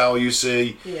padded cell, you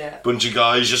see. Yeah. Bunch of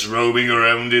guys just roaming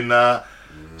around in that.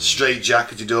 Straight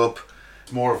jacketed up.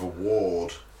 it's more of a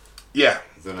ward Yeah.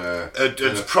 than A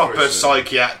than a proper prison.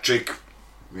 psychiatric.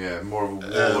 Yeah, more of a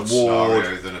ward, Ward.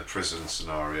 scenario than a prison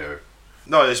scenario.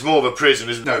 No, it's more of a prison,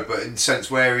 isn't it? No, but in the sense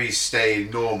where he's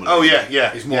staying normally. Oh, yeah,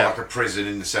 yeah, It's more yeah. like a prison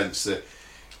in the sense that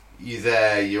you're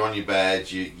there, you're on your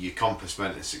bed, you compass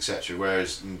mentis, etc.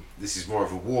 Whereas this is more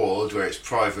of a ward where it's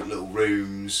private little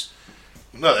rooms.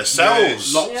 No, they're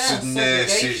cells. Lots Yeah, of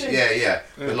nurses. segregation. Yeah.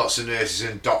 But lots of nurses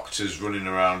and doctors running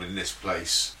around in this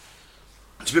place.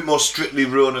 It's a bit more strictly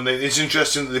run, and it's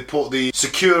interesting that they put the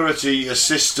security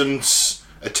assistants,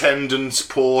 attendants,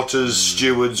 porters,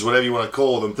 stewards, whatever you want to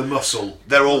call them. The muscle.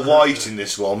 They're all white in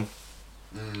this one,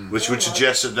 which would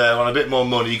suggest that they're on a bit more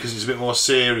money because it's a bit more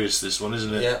serious. This one,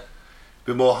 isn't it? Yeah. A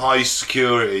bit more high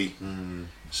security,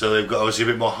 so they've got obviously a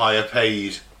bit more higher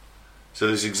paid. So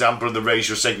this example of the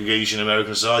racial segregation in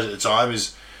American society at the time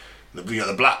is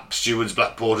the black stewards,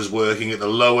 black porters working at the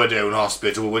lower down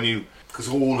hospital. When you Because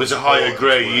all It's of a the higher porters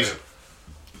grade.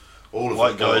 all of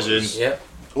White the guys porters- in. Yep.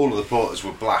 All of the porters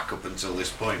were black up until this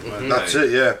point, weren't That's they?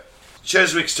 it, yeah.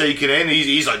 Cheswick's taken in,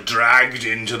 he's like dragged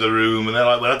into the room, and they're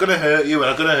like, we're not going to hurt you, we're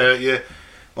not going to hurt you.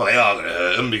 Well, they are going to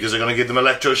hurt him because they're going to give them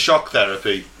electroshock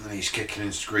therapy. And he's kicking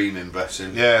and screaming, bless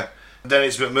him. Yeah. Then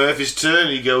it's McMurphy's turn,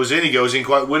 he goes in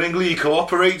quite willingly, he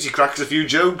cooperates, he cracks a few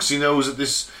jokes, he knows that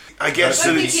this... I guess I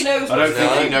don't that think he's... he knows I don't what's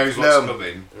think he going. knows what's No.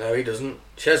 coming. No, he doesn't.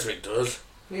 Cheswick does.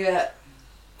 Yeah.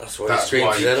 That's why That's he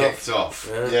why screams he his head kicked off. off.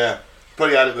 Yeah. Yeah.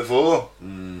 Probably had it before.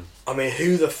 I mean,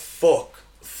 who the fuck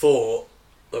thought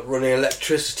that running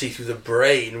electricity through the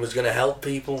brain was going to help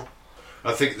people?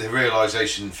 I think the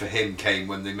realisation for him came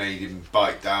when they made him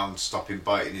bite down, stop him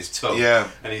biting his tongue. Yeah.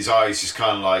 And his eyes just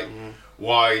kind of like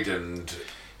widened.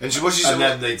 And so what's his... And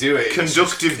then they do it. It's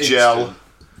Conductive just gel. instant.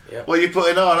 Yep. What are you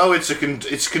putting on? Oh,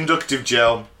 it's conductive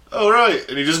gel. Oh, right.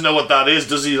 And he doesn't know what that is,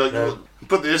 does he? Like, No.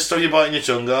 put this, so you're biting your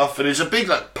tongue off, and it's a big,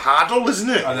 like, paddle, isn't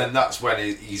it? And then that's when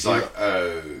he's like,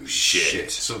 oh,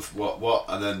 Shit. So, what?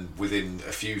 And then within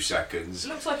a few seconds, It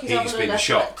looks like he's he's having been an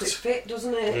shocked. epileptic fit,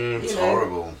 doesn't it? It's You know?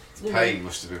 horrible. The You pain know.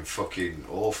 must have been fucking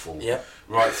awful. Yep.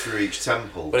 Right through each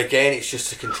temple. But again, it's just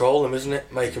to control them, isn't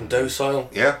it? Make them docile.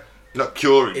 Yeah. Not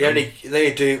curing They them.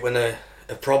 only do it when they're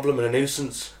a problem and a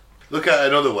nuisance. Look at it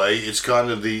another way, it's kind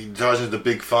of ties into the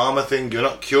big pharma thing. You're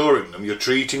not curing them, you're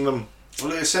treating them.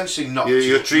 Well, it essentially knocked,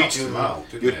 You're knocked treating them them out,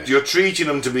 didn't it? you're treating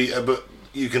them to be... but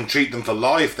you can treat them for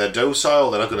life. They're docile,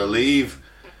 they're not going to leave.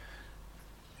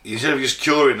 Instead of just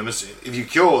curing them, if you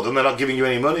cure them, they're not giving you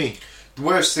any money. The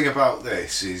worst thing about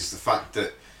this is the fact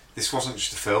that this wasn't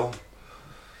just a film.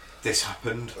 This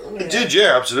happened. It did,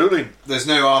 yeah, absolutely. There's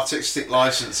no artistic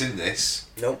license in this.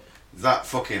 Nope. That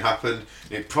fucking happened.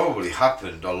 It probably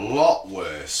happened a lot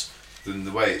worse than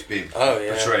the way it's being Oh,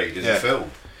 yeah. portrayed in Yeah. the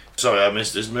film. Sorry, I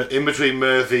missed this. In between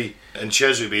Murphy and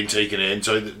Cheswick being taken in,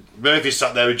 so Murphy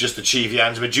sat there with just the chief. He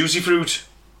hands him a juicy fruit,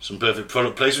 some perfect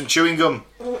product placement, chewing gum.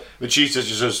 The chief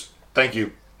just says, "Thank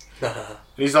you." And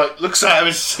he's like, looks at him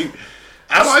and says,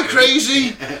 "Am I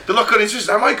crazy?" The look on his face,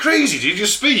 "Am I crazy? Did you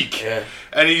just speak?" Yeah.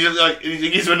 And he just like he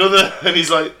gives him another, and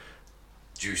he's like,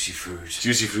 Juicy fruit.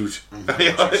 "Juicy fruit." Juicy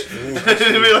And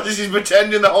he realises he's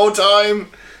pretending the whole time.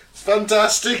 It's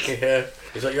fantastic. Yeah.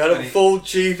 He's like, you had him fooled,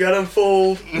 Chief, you had him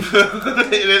fooled.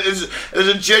 There's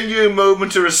a genuine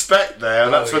moment of respect there,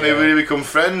 and that's when they yeah. really become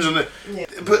friends.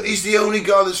 But he's the only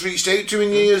guy that's reached out to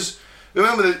in years.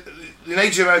 Remember, the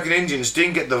Native American Indians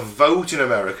didn't get the vote in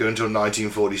America until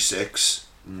 1946.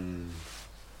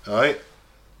 Right?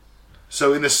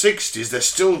 So in the 60s, they're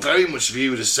still very much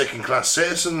viewed as second-class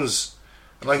citizens.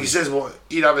 And like he says,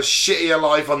 he'd have a shittier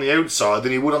life on the outside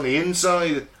than he would on the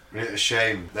inside. It's a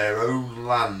shame. Their own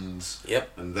lands.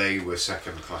 Yep. And they were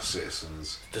second-class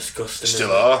citizens. Disgusting.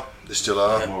 They still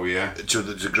are. Oh, yeah. To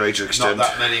a greater extent. Not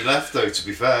that many left, though, to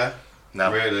be fair. No.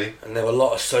 Really. And there were a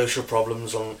lot of social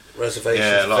problems on reservations.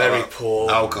 Yeah, a lot very of poor.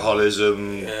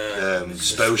 Alcoholism,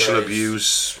 social disgrace.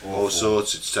 abuse, all Awful.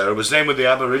 sorts. It's terrible. Same with the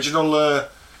Aboriginal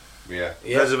Yeah.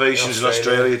 reservations in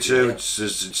Australia too. Yeah.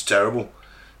 It's terrible.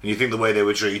 And you think the way they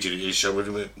were treated is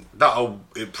showing. That'll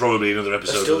probably another They're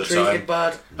episode still at the time. treated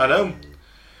bad. I know.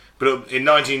 But in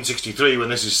 1963, when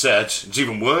this is set, it's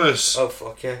even worse. Oh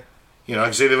fuck yeah. You know, like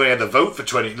I say, they've only had the vote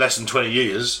for less than 20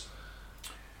 years.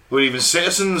 We're even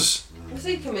citizens. Was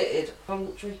he committed?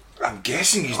 Voluntary? I'm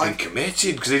guessing he's been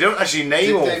committed because they don't actually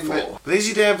name all Did they four. But is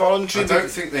he there voluntary? I don't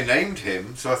think they named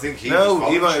him, so I think he was No,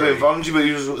 voluntary. he might have been voluntary, but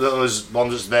he was one of those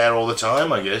ones that's there all the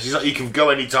time, I guess. He can go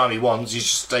any time he wants, he's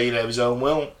just staying there of his own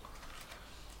will.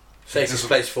 Safest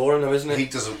place for him though, isn't it? He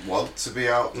doesn't want to be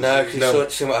out. No, does because he? you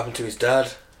seen what happened to his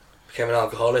dad. Became an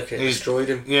alcoholic and it destroyed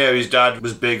him. Yeah, his dad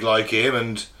was big like him,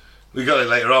 and we got it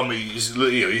later on,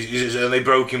 and they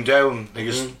broke him down. They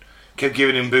just kept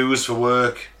giving him booze for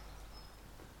work.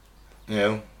 You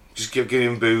know, just kept giving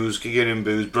him booze,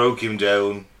 broke him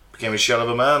down, became a shell of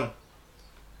a man.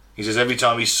 He says every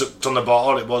time he sucked on the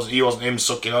bottle, he wasn't him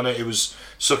sucking on it, it was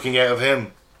sucking out of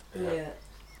him. Yeah.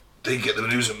 They get the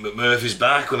news at McMurphy's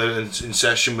back when they're in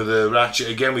session with Ratchet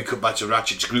again. We cut back to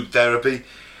Ratchet's group therapy,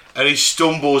 and he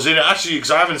stumbles in. Actually,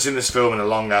 because I haven't seen this film in a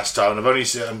long ass time, and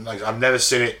I've never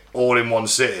seen it all in one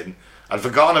sitting. I'd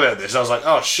forgotten about this, and I was like,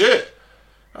 oh shit!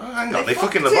 Oh, hang on, they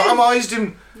fucking lobotomised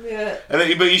him. Yeah. And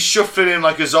then, but he's shuffling in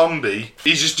like a zombie.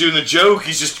 He's just doing the joke.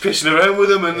 He's just pissing around with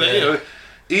them, and you know,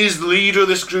 he's the leader of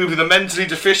this group in the mentally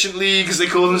deficient league, as they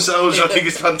call themselves. I think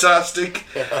it's fantastic.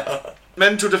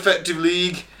 Mental defective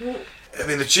league. I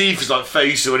mean, the chief is like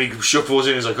face when he shuffles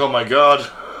in. He's like, oh my god.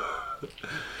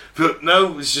 But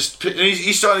no, it's just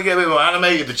he's starting to get a bit more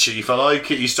animated. The chief, I like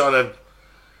it. He's starting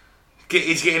to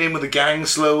he's getting in with the gang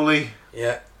slowly.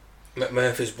 Yeah.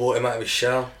 McMurphy's brought him out of his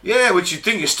shell. Yeah, which you'd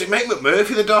think is make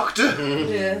McMurphy the doctor.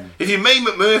 Yeah. If you made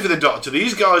McMurphy the doctor,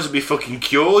 these guys would be fucking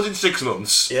cured in 6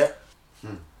 months. Yeah.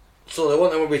 So they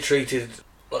want them to be treated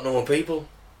like normal people.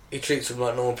 He treats them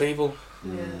like normal people.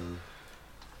 Yeah.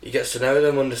 He gets to know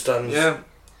them, understands, Yeah.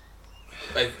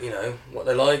 like, you know, what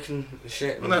they like and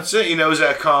shit. And that's it. He knows how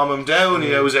to calm them down. He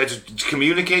knows how to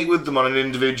communicate with them on an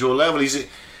individual level.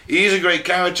 He's a great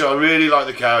character. I really like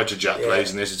the character Jack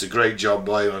plays in this. It's a great job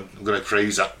by him. I'm going to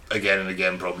praise that again and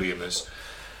again probably in this.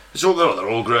 They're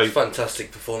all great.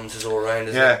 Fantastic performances all around,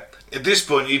 isn't Yeah. it? At this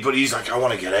point, he's like, I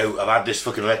want to get out. I've had this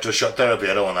fucking electroshock therapy.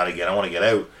 I don't want that again. I want to get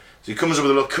out. So he comes up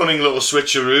with a cunning little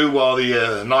switcheroo while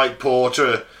the night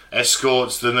porter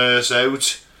escorts the nurse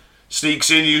out. Sneaks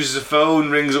in, uses a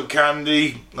phone, rings up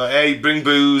Candy. Like, hey, bring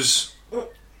booze.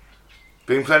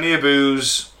 Bring plenty of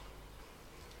booze.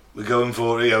 We're going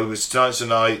for it. Tonight's the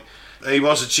night. And he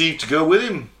wants the chief to go with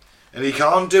him. And he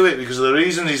can't do it because of the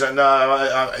reasons. He's like,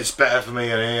 no, it's better for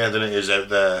me in here than it is out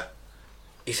there.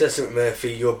 He says to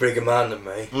McMurphy, you're a bigger man than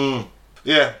me.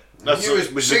 Yeah. Which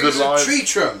is a good line. Tree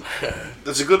trunk.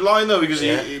 That's a good line though, because he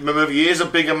is a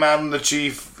bigger man than the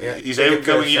chief. Yeah. He's Bigger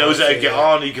outgoing. He knows how to get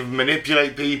personality, on. He can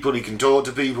manipulate people. He can talk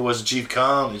to people, whereas the chief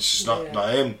can't. It's just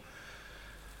not him.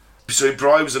 So he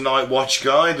bribes the night watch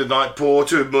guy, the night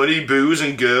porter, with money, booze,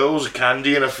 and girls,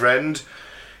 Candy, and a friend.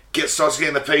 Starts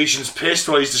getting the patients pissed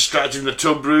while he's distracted in the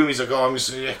tub room. He's like, "Oh, I'm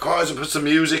just quiet and put some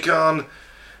music on."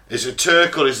 It's a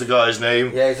Turkle is the guy's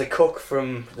name. Yeah, he's a cook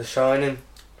from The Shining.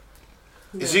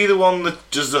 Is he the one that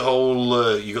does the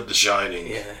whole? You got The Shining.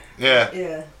 Yeah. Yeah.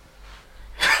 Yeah.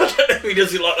 I don't know if he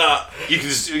does it like that. You can.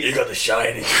 You got The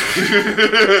Shining.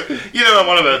 You know what I'm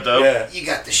on about though. Yeah. You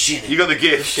got the shin. You got the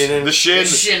gift. The shinning. The shin. The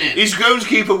shinning. He's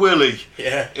groundskeeper Willie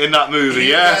Yeah. in that movie,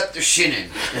 You yeah. got the shinning.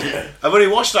 I've only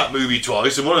watched that movie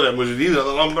twice, and one of them was reviewed at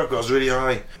the long back. I was really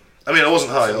high. I mean, I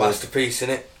wasn't high It's at a all. masterpiece,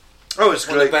 innit? Oh, it's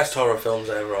One of the great. best horror films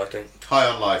ever, I think. High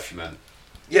on life, you meant.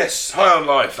 Yes, high on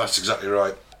life. That's exactly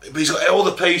right. But he's got all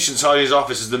the patients hiding in his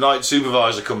office as the night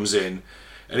supervisor comes in,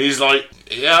 and he's like,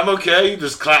 "Yeah, I'm okay."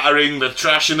 There's clattering, they're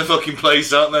trashing the fucking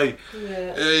place, aren't they?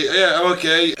 Yeah. Yeah, I'm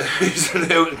okay.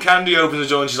 Candy opens the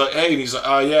door and she's like, "Hey," and he's like,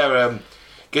 "Oh yeah,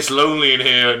 gets lonely in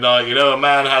here at night. You know, a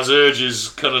man has urges,"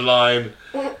 kind of line.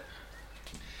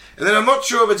 And then I'm not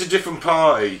sure if it's a different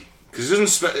party because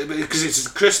it's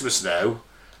Christmas now.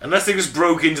 Unless they just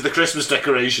broke into the Christmas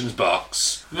decorations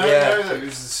box. No, Yeah. no, it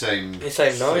was the same. The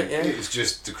same night, yeah. It was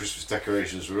just the Christmas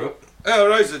decorations were up. Oh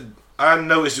right, I hadn't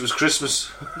noticed it was Christmas.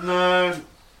 No,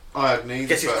 I hadn't either. I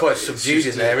guess it's but quite subdued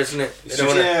in there, isn't it? It's They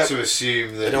don't just want to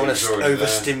assume that they don't want it was to already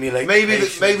overstimulate.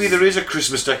 Maybe there is a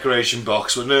Christmas decoration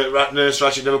box, but Nurse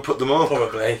Ratched never put them up.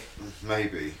 Probably. there.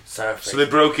 Maybe. So they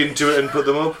broke into it and put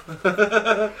them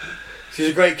up. she's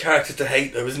a great character to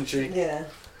hate, though, isn't she? Yeah.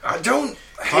 I don't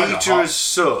Kinda hate her hot. as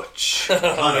such.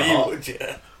 Oh, you hot. would,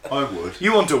 yeah. I would.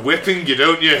 You want a whipping, you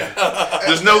don't you?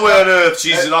 There's no way on earth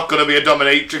she's not going to be a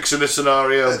dominatrix in this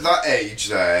scenario. At that age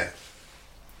there,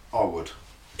 I would.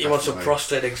 He wants a Definitely.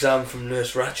 prostate exam from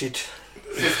Nurse Ratched.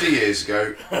 50 years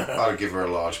ago, I'd give her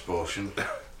a large portion.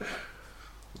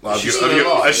 Well, She's still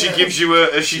alive. as she gives you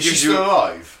a, as she Is gives she you, still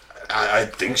alive? I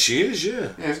think she is. Yeah.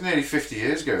 Yeah, it's nearly 50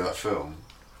 years ago, that film.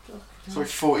 It's like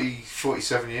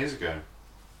 47 years ago.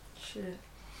 Shit.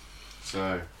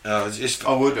 So, It's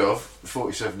I would have,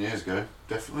 47 years ago,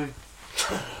 definitely.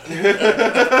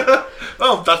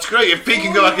 oh, that's great. If Pete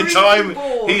can go back in time,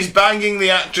 he's banging the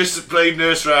actress that played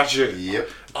Nurse Ratched Yep.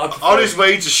 on his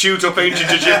way to shoot up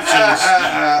ancient Egyptians.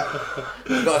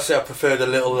 I've got to say, I prefer the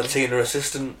little Latina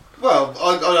assistant. Well,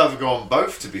 I'd have a go on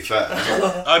both, to be fair.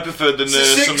 I preferred the It's the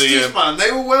nurse from 60s, the. man.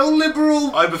 They were well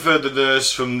liberal. I preferred the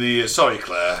nurse from the. Sorry,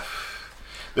 Claire.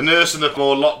 The nurse in the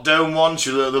more lockdown one. She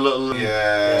the little.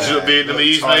 Yeah. She's a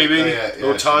Vietnamese, Little maybe. yeah,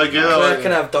 Little Thai she's girl. Claire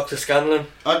can have Dr. Scanlon.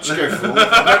 I'd just go for all.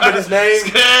 Remember his name?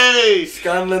 Hey!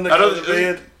 Scanlon, the I guy don't- with the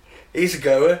beard. He's a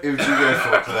goer. Who would you go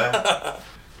for, Claire? I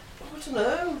don't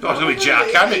know. Oh, it's gonna be Jack,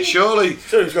 isn't it? Surely.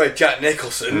 So he's got Jack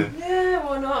Nicholson. Yeah,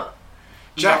 why not?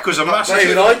 Jack was a massive.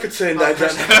 Even I could turn down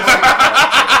Jack Nicholson.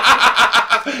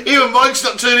 Even Mike's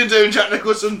not turning down Jack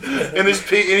Nicholson in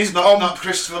his Not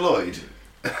Christopher Lloyd.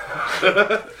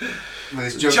 With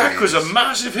his jug Jack was a ears.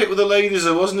 massive hit with the ladies,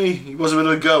 though, wasn't he? He was a bit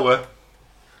of a goer.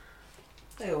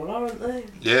 They all are, aren't they?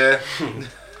 Yeah.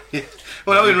 Yeah.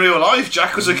 Well, no, in real life,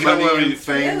 Jack was a Money goer. and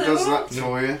fame Yeah, they does were. that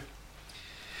for you.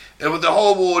 But the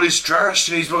whole ward is trashed,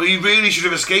 and he really should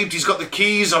have escaped. He's got the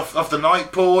keys off the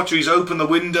night porch, or he's opened the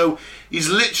window. He's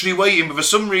literally waiting, but for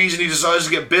some reason he decides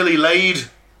to get Billy laid,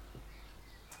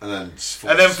 And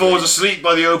then falls asleep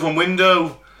by the open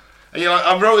window. And you're like,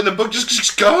 I wrote in the book,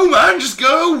 just go, man, just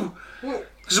go.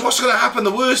 Because what's going to happen?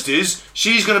 The worst is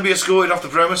she's going to be escorted off the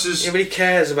premises. Yeah, but he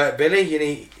cares about Billy.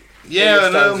 He Yeah, I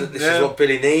understands know. that this Yeah. is what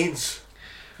Billy needs.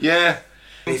 Yeah.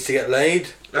 He needs to get laid.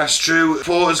 That's true.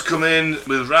 Porter's come in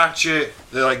with Ratchet.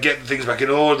 They're like getting things back in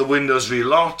order. The window's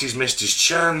relocked. He's missed his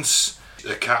chance.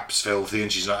 The cap's filthy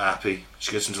and she's not happy.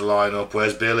 She gets him to line up.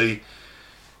 Where's Billy?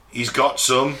 He's got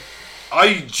some.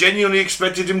 I genuinely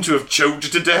expected him to have choked her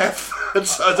to death.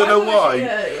 I don't know why.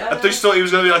 Yeah, I just thought he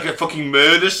was going to be like a fucking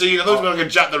murder scene. I thought it was going to be like a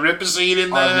Jack the Ripper scene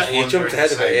in I there. was You jumped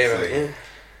ahead of it here,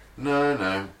 Same haven't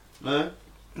you? No.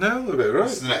 No, a bit right.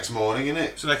 It's the next morning, isn't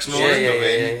it? It's the next Yeah, morning. yeah, come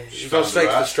in, yeah. she You got found straight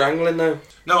her to the out. strangling though.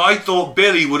 No, I thought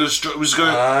Billy would have would have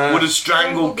strangled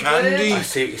Strangled the Candy I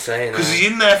see what you're saying. because he's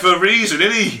in there for a reason,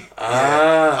 isn't he?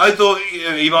 Ah. I thought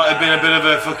he might have been a bit of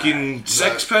a fucking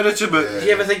sex predator, but Do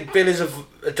you ever think Billy's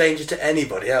a danger to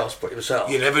anybody else but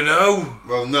himself? you never know.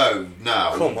 Well, no,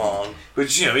 now. Come on. But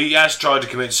he has tried to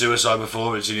commit suicide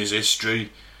before. It's in his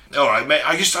history. All right, mate.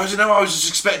 I don't know. I was just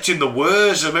expecting the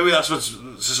worst. Or maybe that's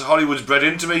what's Hollywood's bred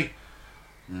into me.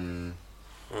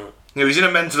 He's in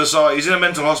a mental asylum. He's in a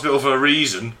mental hospital for a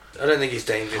reason. I don't think he's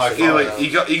dangerous. High at five.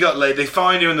 all. He got laid. They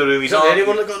find him in the room. He's He's not the only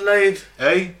one that got laid.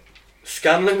 Hey,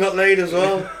 Scanlon got laid as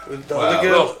well. With the other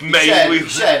girl. well, maybe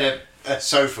Shared a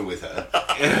sofa with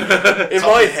her. In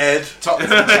my head, Top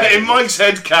in Mike's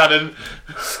head canon.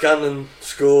 Scanlon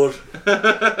scored.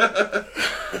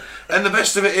 And the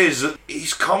best of it is that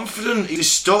he's confident.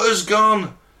 His stutter's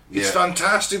gone. It's Yeah.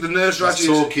 fantastic. The nurse He's Ratched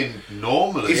talking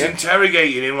normally. He's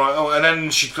interrogating him like, and then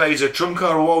she plays her trump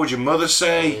card. What would your mother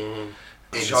say?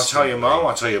 I'll tell your mum.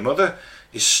 I'll tell your mother.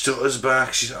 His stutter's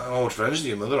back. She's like, I'm old friends with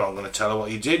your mother. I'm going to tell her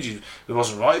what you did. It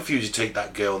wasn't right for you to take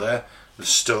that girl there. The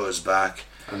stutter's back.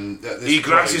 And at this He point-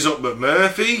 grasses up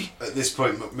McMurphy. At this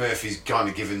point, McMurphy's kind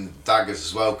of giving daggers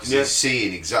as well because Yeah. he's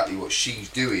seeing exactly what she's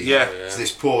doing Yeah. to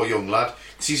this poor young lad.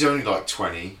 'Cause he's only like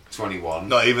 20, 21,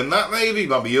 Not even that, maybe.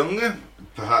 Might be younger.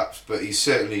 perhaps, but he's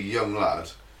certainly a young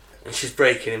lad. And she's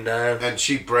breaking him down. And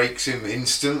she breaks him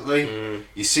instantly.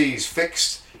 You see, he's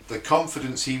fixed. The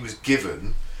confidence he was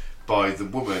given by the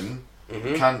woman,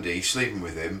 Candy, sleeping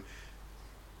with him,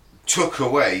 took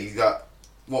away that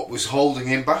what was holding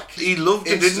him back. He loved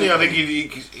it, didn't he? I think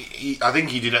Instantly. I think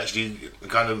he did actually.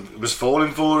 Kind of was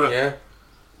falling for her. Yeah.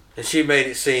 And she made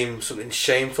it seem something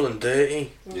shameful and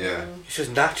dirty. Yeah. It's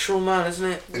just natural, man, isn't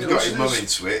it? And he got his mum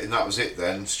into it, and that was it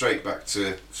then. Straight back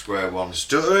to square one.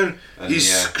 Stuttering. And He's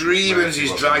yeah, screaming as Murphy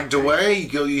he's wasn't dragged happy. away.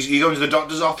 He goes to the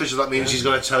doctor's office, so that means she's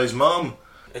going to tell his mum.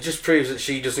 It just proves that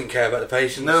she doesn't care about the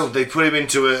patients. No, they put him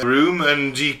into a room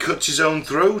and he cuts his own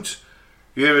throat.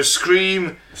 You hear a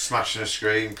scream. Smashing a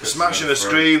scream.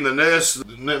 The nurse,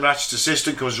 the Ratchet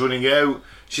assistant comes running out.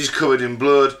 She's covered in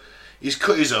blood. He's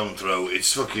cut his own throat.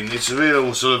 It's a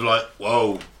real sort of like,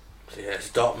 whoa. Yeah, it's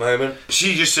a dark moment.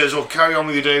 She just says, well, carry on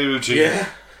with your daily routine. Yeah.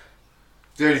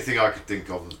 The only thing I could think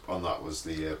of on that was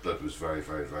the blood was very,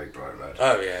 very, very bright red.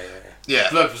 Oh, yeah.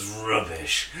 Blood was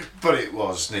rubbish, but it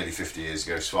was nearly 50 years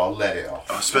ago, so I'll let it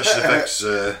off. Special effects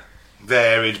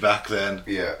varied back then.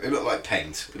 Yeah, it looked like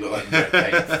paint. It looked like red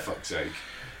paint, for fuck's sake.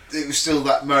 It was still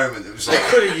that moment that was They like...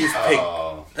 could have used pig.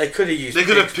 Oh. They could have used They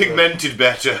could have pig's blood. pigmented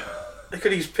better. They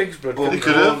could have used pig's blood. Or They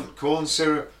could have. corn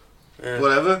syrup. Yeah.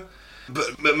 Whatever. But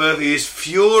McMurphy is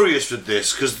furious with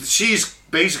this because she's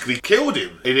basically killed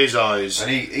him in his eyes. And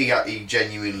he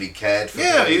genuinely cared for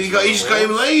Yeah, her he as well. just got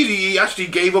him laid. He actually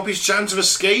gave up his chance of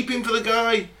escaping for the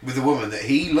guy. With a woman that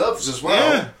he loves as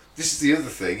well. Yeah. This is the other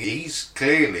thing. He's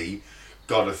clearly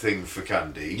got a thing for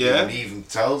Candy. Yeah. And he even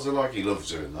tells her like he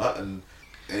loves her and that, and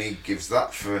he gives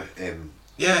that for him.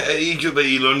 Yeah,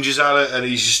 he lunges at her and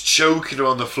he's just choking her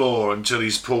on the floor until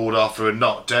he's pulled off her and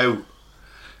knocked out.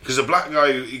 Because the black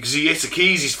guy, because he hits the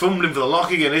keys, he's fumbling for the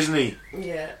lock again, isn't he?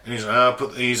 Yeah. And he's like,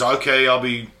 he's like, okay, I'll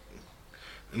be...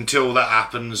 Until that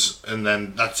happens, and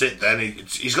then that's it then.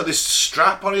 He's got this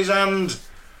strap on his hand.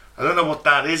 I don't know what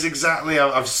that is exactly.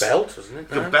 Belt, wasn't it?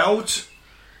 The belt?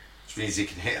 Which means he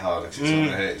can hit harder because it's not going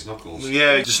to hit his knuckles.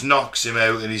 Yeah, it just knocks him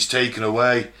out and he's taken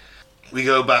away. We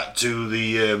go back to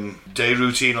the day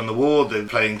routine on the ward. They're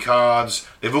playing cards.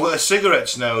 They've all got their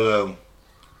cigarettes now, though.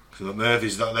 So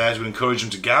Murphy's not there to encourage them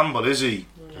to gamble, is he?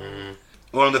 Mm.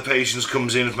 One of the patients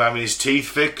comes in from having his teeth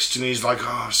fixed and he's like,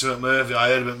 oh, Sir McMurphy, I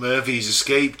heard about Murphy, he's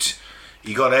escaped.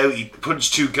 He got out, he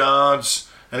punched 2 guards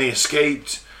and he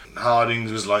escaped.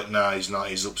 Harding was like, nah, he's not,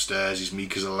 he's upstairs, he's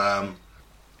meek as a lamb.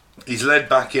 He's led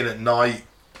back in at night,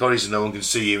 probably so no one can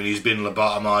see him, and he's been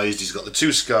lobotomised. He's got the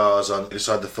 2 scars on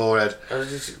inside the forehead.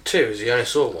 Is it 2? Is he only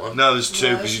saw one? No, there's 2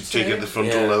 No, because you there's take 2. out the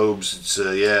frontal Yeah. lobes. It's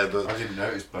but I didn't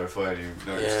notice both. I only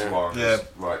noticed Yeah. the one on Yeah. his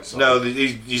right side. no,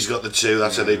 he's got the 2.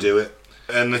 That's how they do it.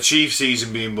 And the chief sees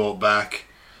him being brought back,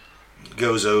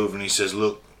 goes over and he says,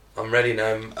 "Look, I'm ready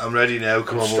now. I'm ready now.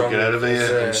 Come I'm on, we'll get out of stronger,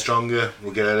 here. I'm yeah. stronger.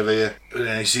 We'll get out of here." And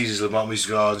then he sees his lobotomy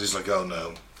scars. He's like, "Oh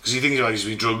no," because he thinks like he's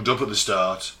been drugged up at the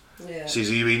start. Yeah. So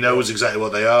he knows exactly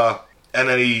what they are, and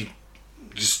then he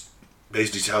just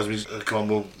basically tells me, "Come on,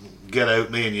 we'll get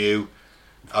out, me and you.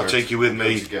 I'll take you with Go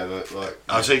me. together,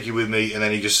 I'll take you with me." And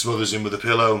then he just smothers him with a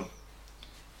pillow.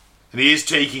 And he is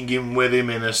taking him with him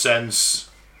in a sense.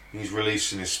 He's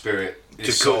releasing his spirit.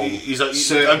 His To co- soul. he's like,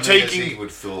 Certainly I'm taking as he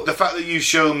would thought. the fact that you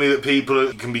showed me that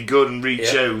people can be good and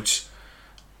reach Yeah. out.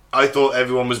 I thought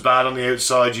everyone was bad on the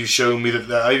outside. You showed me that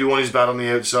everyone is bad on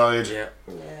the outside. Yeah.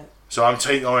 Yeah. So I'm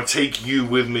going to take you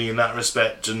with me in that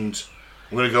respect, and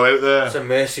I'm going to go out there. It's a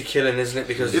mercy killing, isn't it?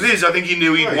 Because It is. I think he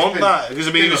knew he'd Well, he's want been- that because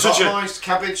I mean, he was such a. lobotomised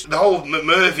cabbage. The whole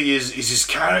McMurphy is his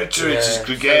character. It's his Yeah,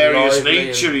 gregarious so lively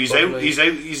nature. and He's out. bubbly. He's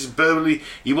out. He's verbally.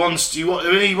 He wants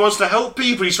to help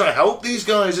people. He's trying to help these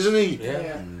guys, isn't he?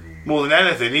 yeah. More than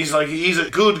anything, he's a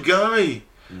good guy,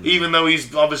 even though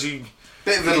he's obviously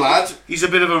Bit of a lad. he's a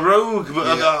bit of a rogue. But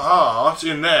at Yeah. the heart,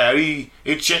 in there, I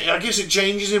guess it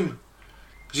changes him.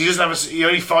 'Cause he doesn't have he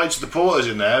only fights the porters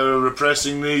in there who are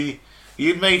repressing the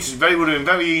inmates. It would have been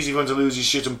very easy for him to lose his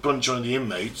shit and punch one of the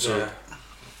inmates. So. Yeah.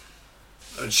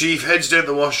 And Chief heads down to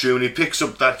the washroom and he picks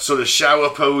up that sort of shower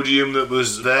podium that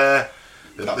was there.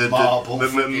 That marble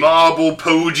fucking- marble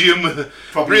podium.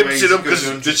 Probably Rips weighs it a up good because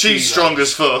 100 the Chief's kilos. strong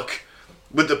as fuck.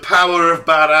 With the power of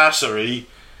badassery,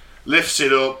 lifts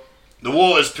it up. The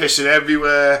water's pissing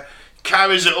everywhere.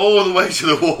 Carries it all the way to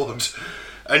the ward.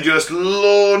 And just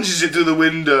launches it through the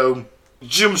window.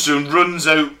 Jumps and runs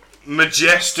out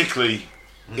majestically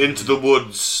into the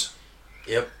woods.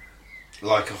 Yep.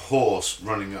 Like a horse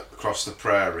running across the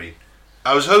prairie.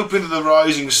 I was hoping that the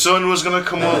rising sun was going to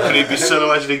come up and he'd be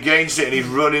silhouetted against it and he'd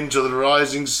run into the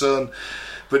rising sun.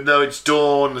 But no, it's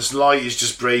dawn, this light is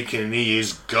just breaking and he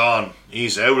is gone.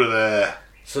 He's out of there.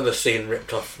 It's another scene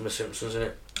ripped off from The Simpsons, isn't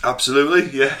it?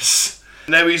 Absolutely, yes.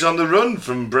 Now he's on the run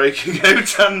from breaking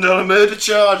out and on a murder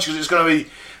charge because it's going to be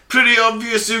pretty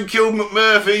obvious who killed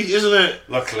McMurphy, isn't it?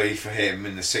 Luckily for him,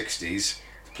 in the 60s,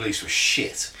 the police were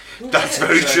shit. That's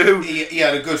very So true. He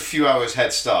had a good few hours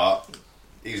head start.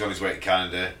 He was on his way to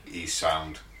Canada. He's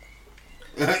sound.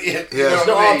 Yeah, you know It's It's what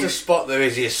not I hard mean? to spot though,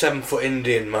 is he? A 7-foot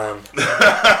Indian man.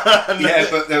 Yeah,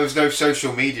 but there was no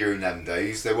social media in them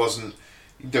days. There wasn't.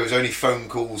 There was only phone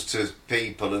calls to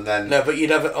people, and then. No, but you'd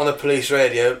have it on the police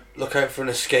radio. Look out for an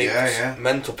escaped Yeah.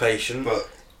 mental patient. But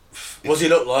What does he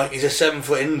look like? He's a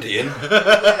 7-foot Indian.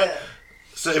 Yeah.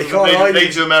 So They can't hide it.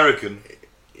 Native American.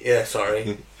 Yeah,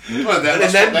 sorry. Well, And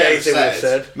in them days they would have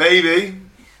said. Maybe.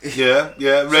 Yeah,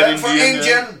 Red Indian.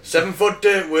 Indian. 7 foot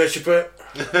dirt worshipper.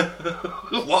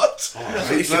 What? That's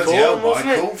what you used to Bloody call hell, them, wasn't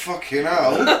it? Michael. Fucking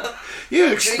hell.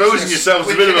 You're exposing Jesus. yourself as a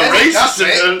We bit of a can edit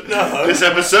racist that in this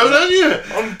episode, aren't you?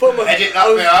 I'm putting my... Edit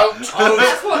that bit out.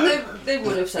 That's what they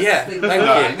would have said. Yeah, to thank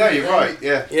No, you. no, you're right,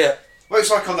 yeah. Yeah. Well, it's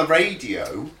like on the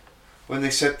radio when they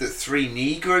said that 3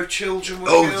 Negro children were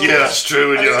Oh, killed. yeah, that's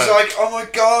true. And it was like, oh my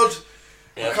god,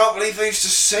 Yeah. I can't believe they used to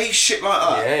say shit like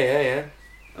that. Yeah.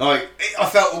 Like, I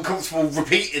felt uncomfortable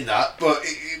repeating that, but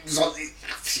it was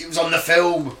on the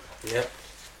film. Yeah.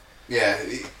 Yeah,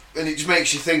 and it just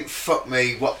makes you think, fuck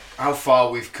me, how far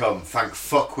we've come. Thank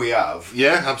fuck we have.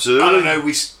 Yeah, absolutely. I don't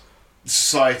know,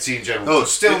 society in general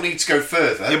still need to go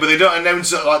further. Yeah, but they don't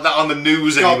announce it like that on the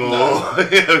news God, anymore.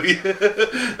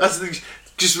 no. That's the thing.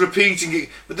 Just repeating it.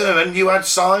 But then you had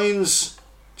signs,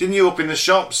 didn't you, up in the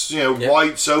shops?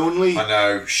 Whites only. I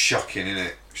know, shocking,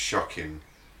 innit? Shocking.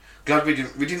 Glad we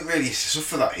didn't really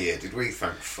suffer that here, did we?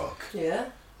 Thank fuck. Yeah.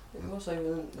 It was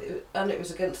and it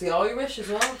was against the Irish as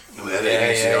well. Well, the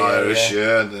Irish,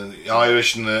 the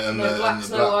Irish and the No blacks,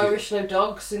 the no black Irish, no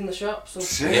dogs in the shops.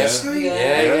 Seriously?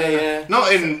 Yeah.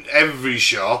 Not in every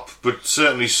shop, but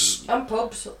certainly And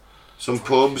pubs. some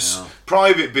pubs, hell.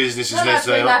 private businesses. No, Let's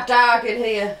bring say, that dog in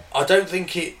here. I don't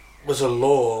think it was a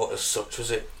law as such,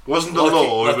 was it? wasn't the Like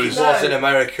law, it but was in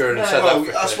America and No. South Well,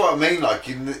 Africa. that's what I mean, like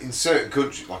in certain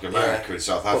countries, like America and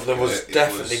South But Africa. there was it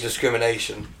definitely was-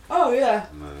 discrimination. Oh yeah.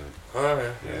 Oh,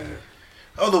 yeah.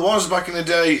 Oh, there was back in the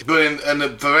day,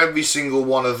 but for every single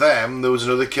one of them, there was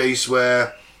another case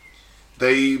where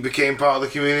they became part of the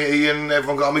community and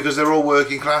everyone got on because they're all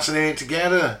working class and in it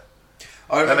together.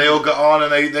 And they all got on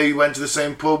and they went to the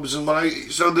same pubs and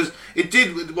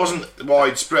it wasn't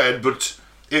widespread, but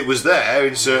it was there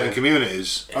in certain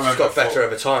communities. It's got better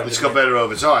over time. It's didn't got better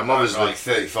over time, obviously. Like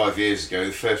 35 years ago,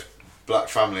 the first black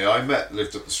family I met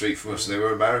lived up the street from us and they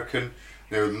were American.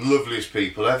 They were the loveliest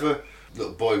people ever.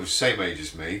 Little boy was the same age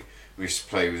as me. We used to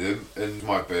play with him, and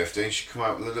my birthday, and she'd come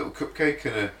out with a little cupcake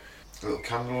and a little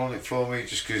candle on it for me,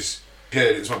 just because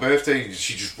it was my birthday. And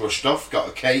she just rushed off, got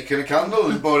a cake and a candle,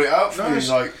 and bought it out for Nice.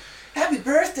 me. Like, happy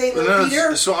birthday, But little no, Peter.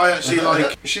 that's what I actually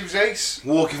like. She was ace.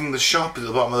 Walking from the shop at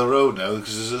the bottom of the road now,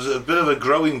 because there's a bit of a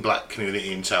growing black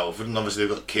community in Telford, and obviously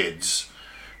they've got kids.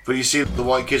 But you see the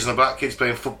white kids and the black kids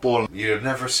playing football. You'd have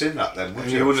never seen that then, would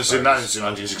And you? you wouldn't have seen that in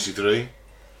 1963.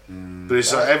 But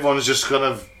it's like everyone's just kind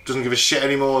of doesn't give a shit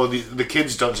anymore. The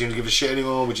kids don't seem to give a shit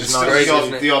anymore, which is It's nice. great, the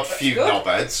isn't it? odd few good.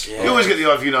 knobheads. Yeah. You always get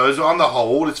the odd few no's, but on the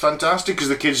whole, it's fantastic because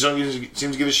the kids don't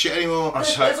seem to give a shit anymore.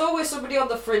 There's always somebody on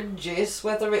the fringes,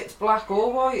 whether it's black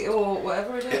or white or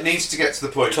whatever it is. It needs to get to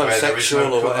the point where there is Transsexual no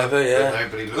or colour, whatever, yeah. that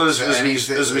nobody Well, looks as at we-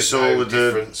 anything, as we there's saw no with the-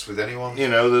 difference with anyone.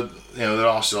 There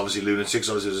are still obviously lunatics.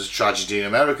 Obviously, there's a tragedy in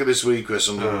America this week where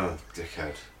some. Oh,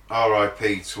 dickhead.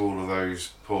 R.I.P. to all of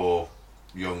those poor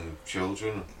young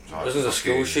children. Wasn't there a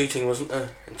school shooting, wasn't there,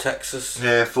 in Texas?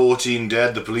 Yeah, 14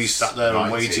 dead. The police sat there and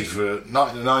 19. waited for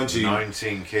 19.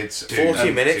 19 kids.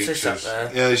 40 minutes they teachers. sat there.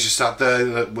 Yeah, they just sat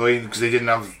there waiting because they didn't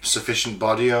have sufficient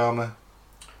body armour.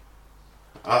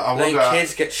 I Then wonder,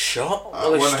 kids get shot I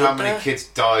while they wonder stood how many there. kids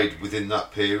died within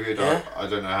that period. Yeah. I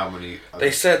don't know how many.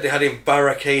 They said they had him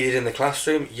barricaded in the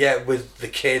classroom, yet with the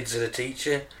kids and a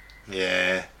teacher.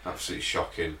 Yeah. Absolutely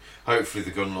shocking. Hopefully the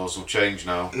gun laws will change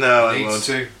now. No, It they needs won't.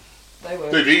 to. They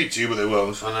were. They need to, but they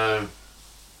won't. I know.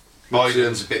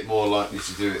 Biden's a bit more likely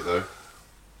to do it though.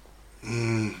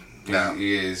 No.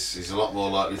 He is. He's a lot more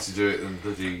likely to do it than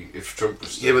bloody if Trump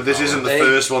was still Yeah, but this in isn't the power.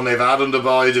 first one they've had under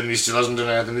Biden. He still hasn't done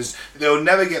anything. They'll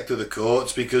never get through the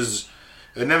courts because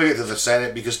they'll never get to the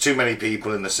Senate because too many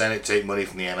people in the Senate take money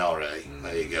from the NRA.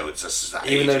 There you go. It's just that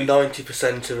Even easy. though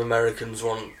 90% of Americans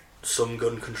want some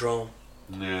gun control.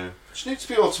 Yeah. Just need to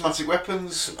be automatic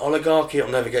weapons. Oligarchy,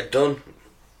 it'll never get done.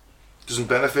 Doesn't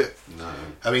benefit. No.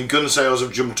 I mean, gun sales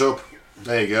have jumped up.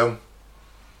 There you go.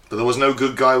 But there was no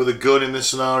good guy with a gun in this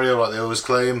scenario, like they always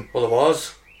claim. Well, there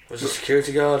was. There was a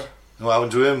security guard. What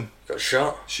happened to him? Got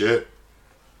shot. Shit.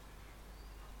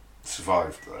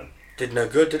 Survived though. Did no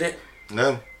good, did it?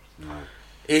 No. No.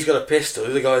 He's got a pistol.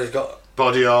 The other guy's got...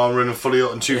 Body armour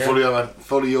and two Yeah.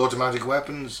 fully automatic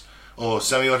weapons. Or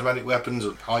semi-automatic weapons,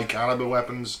 or high caliber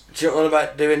weapons. Do you know what I'm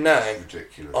about doing now?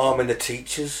 Ridiculous. Arming the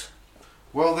teachers.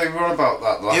 Well, they were on about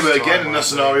that last Yeah, but again, time, in that weren't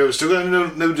scenario, it's still going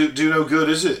to do no good,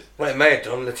 is it? Well, it may have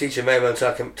done. The teacher may well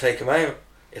take him out.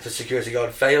 if the security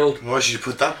guard failed. Why should you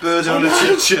put that burden on a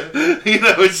teacher? You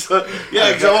know, it's like,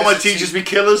 yeah, because I want my teachers to be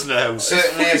killers now.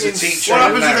 Certainly as a teacher. What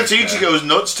happens if the teacher goes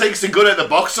nuts, takes the gun out the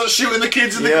box, starts shooting the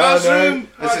kids in the classroom?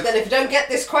 Right, then if you don't get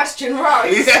this question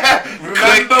right... Yeah!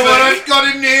 Remember what I've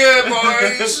got in here,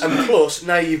 boys! And plus,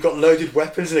 now you've got loaded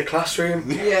weapons in a classroom.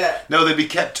 Yeah. No, they'd be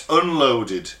kept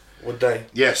unloaded. Would they?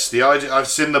 Yes, the idea. I've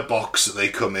seen the box that they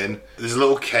come in. There's a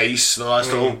little case, a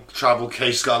nice little travel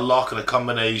case, it's got a lock and a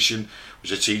combination,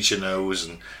 which a teacher knows,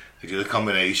 and they do the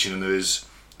combination. And there's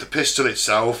the pistol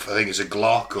itself. I think it's a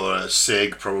Glock or a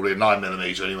Sig, probably a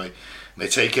 9mm anyway. And they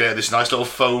take it out of this nice little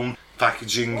foam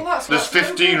packaging. Well, there's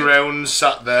 15 rounds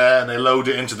sat there, and they load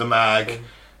it into the mag,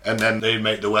 and then they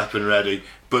make the weapon ready.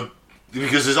 But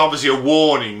because there's obviously a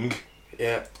warning.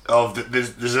 Yeah.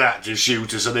 There's an active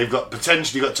shooter, so they've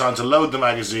potentially got time to load the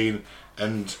magazine.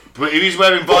 But if he's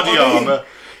wearing body armour,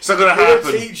 it's not going to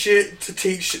happen. To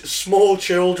teach small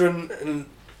children, and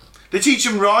they teach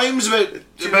them rhymes about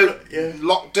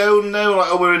lockdown now. Like,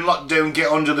 oh, we're in lockdown.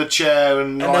 Get under the chair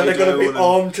and then they're going to be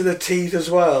armed to the teeth as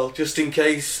well, just in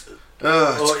case.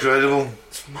 Oh, it's incredible.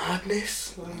 It's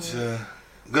madness. I'm going to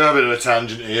have a bit of a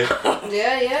tangent here.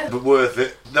 Yeah. But worth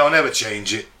it. They'll never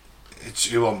change it.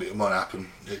 It won't happen.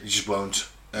 It just won't.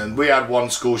 And we had one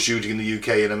school shooting in the UK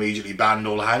and immediately banned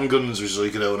all handguns, which is all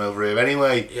you could own over here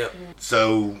anyway. Yep.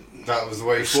 So that was the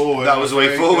way forward. That was the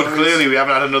way forward. Clearly, we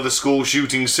haven't had another school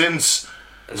shooting since.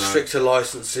 And stricter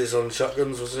licences on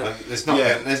shotguns, wasn't it? There's not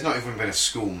even been a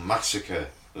school massacre.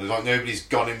 Like nobody's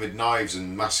gone in with knives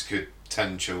and massacred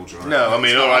 10 children. No, I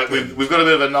mean, all right, we've got a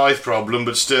bit of a knife problem,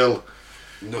 but still,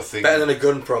 nothing. Better than a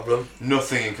gun problem.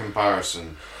 Nothing in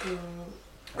comparison.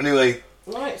 Anyway.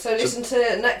 Right, so listen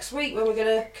to next week when we're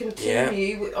going to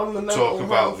continue on the mental talk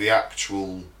about the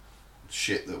actual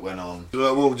shit that went on.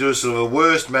 We'll do sort of a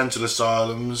worst mental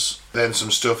asylums, then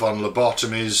some stuff on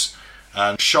lobotomies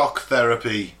and shock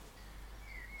therapy,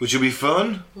 which will be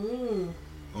fun.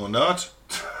 Or not.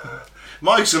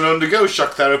 Mike's going to undergo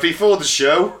shock therapy for the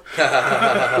show. Chief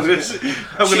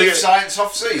Science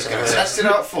Officer, he's going to test it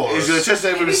out for us. He's going to test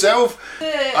it out for himself.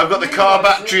 I've got the car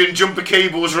battery and jumper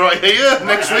cables right here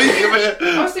next week.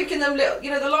 I was thinking them little,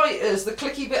 the lighters, the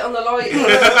clicky bit on the lighter.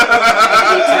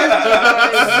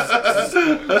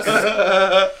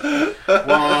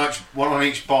 one on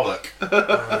each bollock.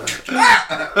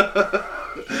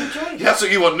 That's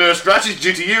what you want Nurse Ratched to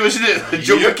do to you, isn't it? The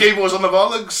jumper cables on the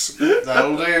bollocks.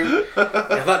 That'll do.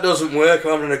 If that doesn't work,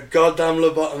 I'm having a goddamn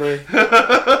lobotomy.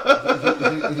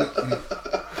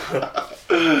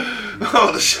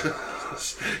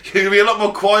 You're going to be a lot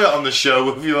more quiet on the show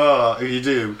if you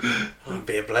do. That'd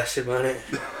be a blessing, wouldn't it?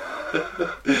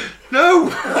 No!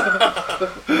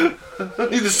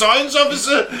 You're the science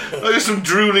officer? Or you're some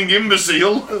drooling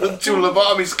imbecile with 2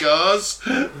 lobotomy scars?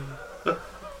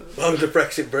 Welcome to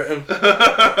Brexit Britain.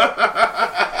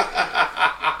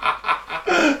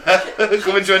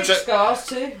 Coming to scars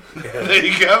too. Yeah. There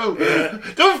you go. Yeah.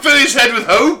 Don't fill his head with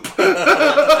hope.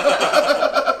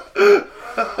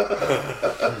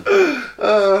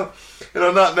 And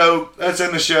on that note, let's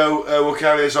end the show. We'll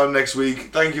carry this on next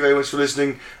week. Thank you very much for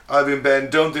listening. I've been Ben.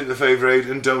 Don't think the favourite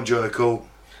and don't join the cult.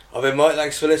 I've been Mike.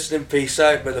 Thanks for listening. Peace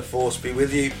out. May the force be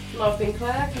with you. And I've been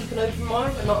Claire. Keep an open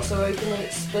mind, but not so open that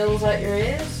it spills out your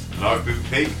ears. And I've been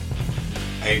Pete.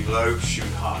 Aim low, shoot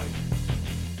high.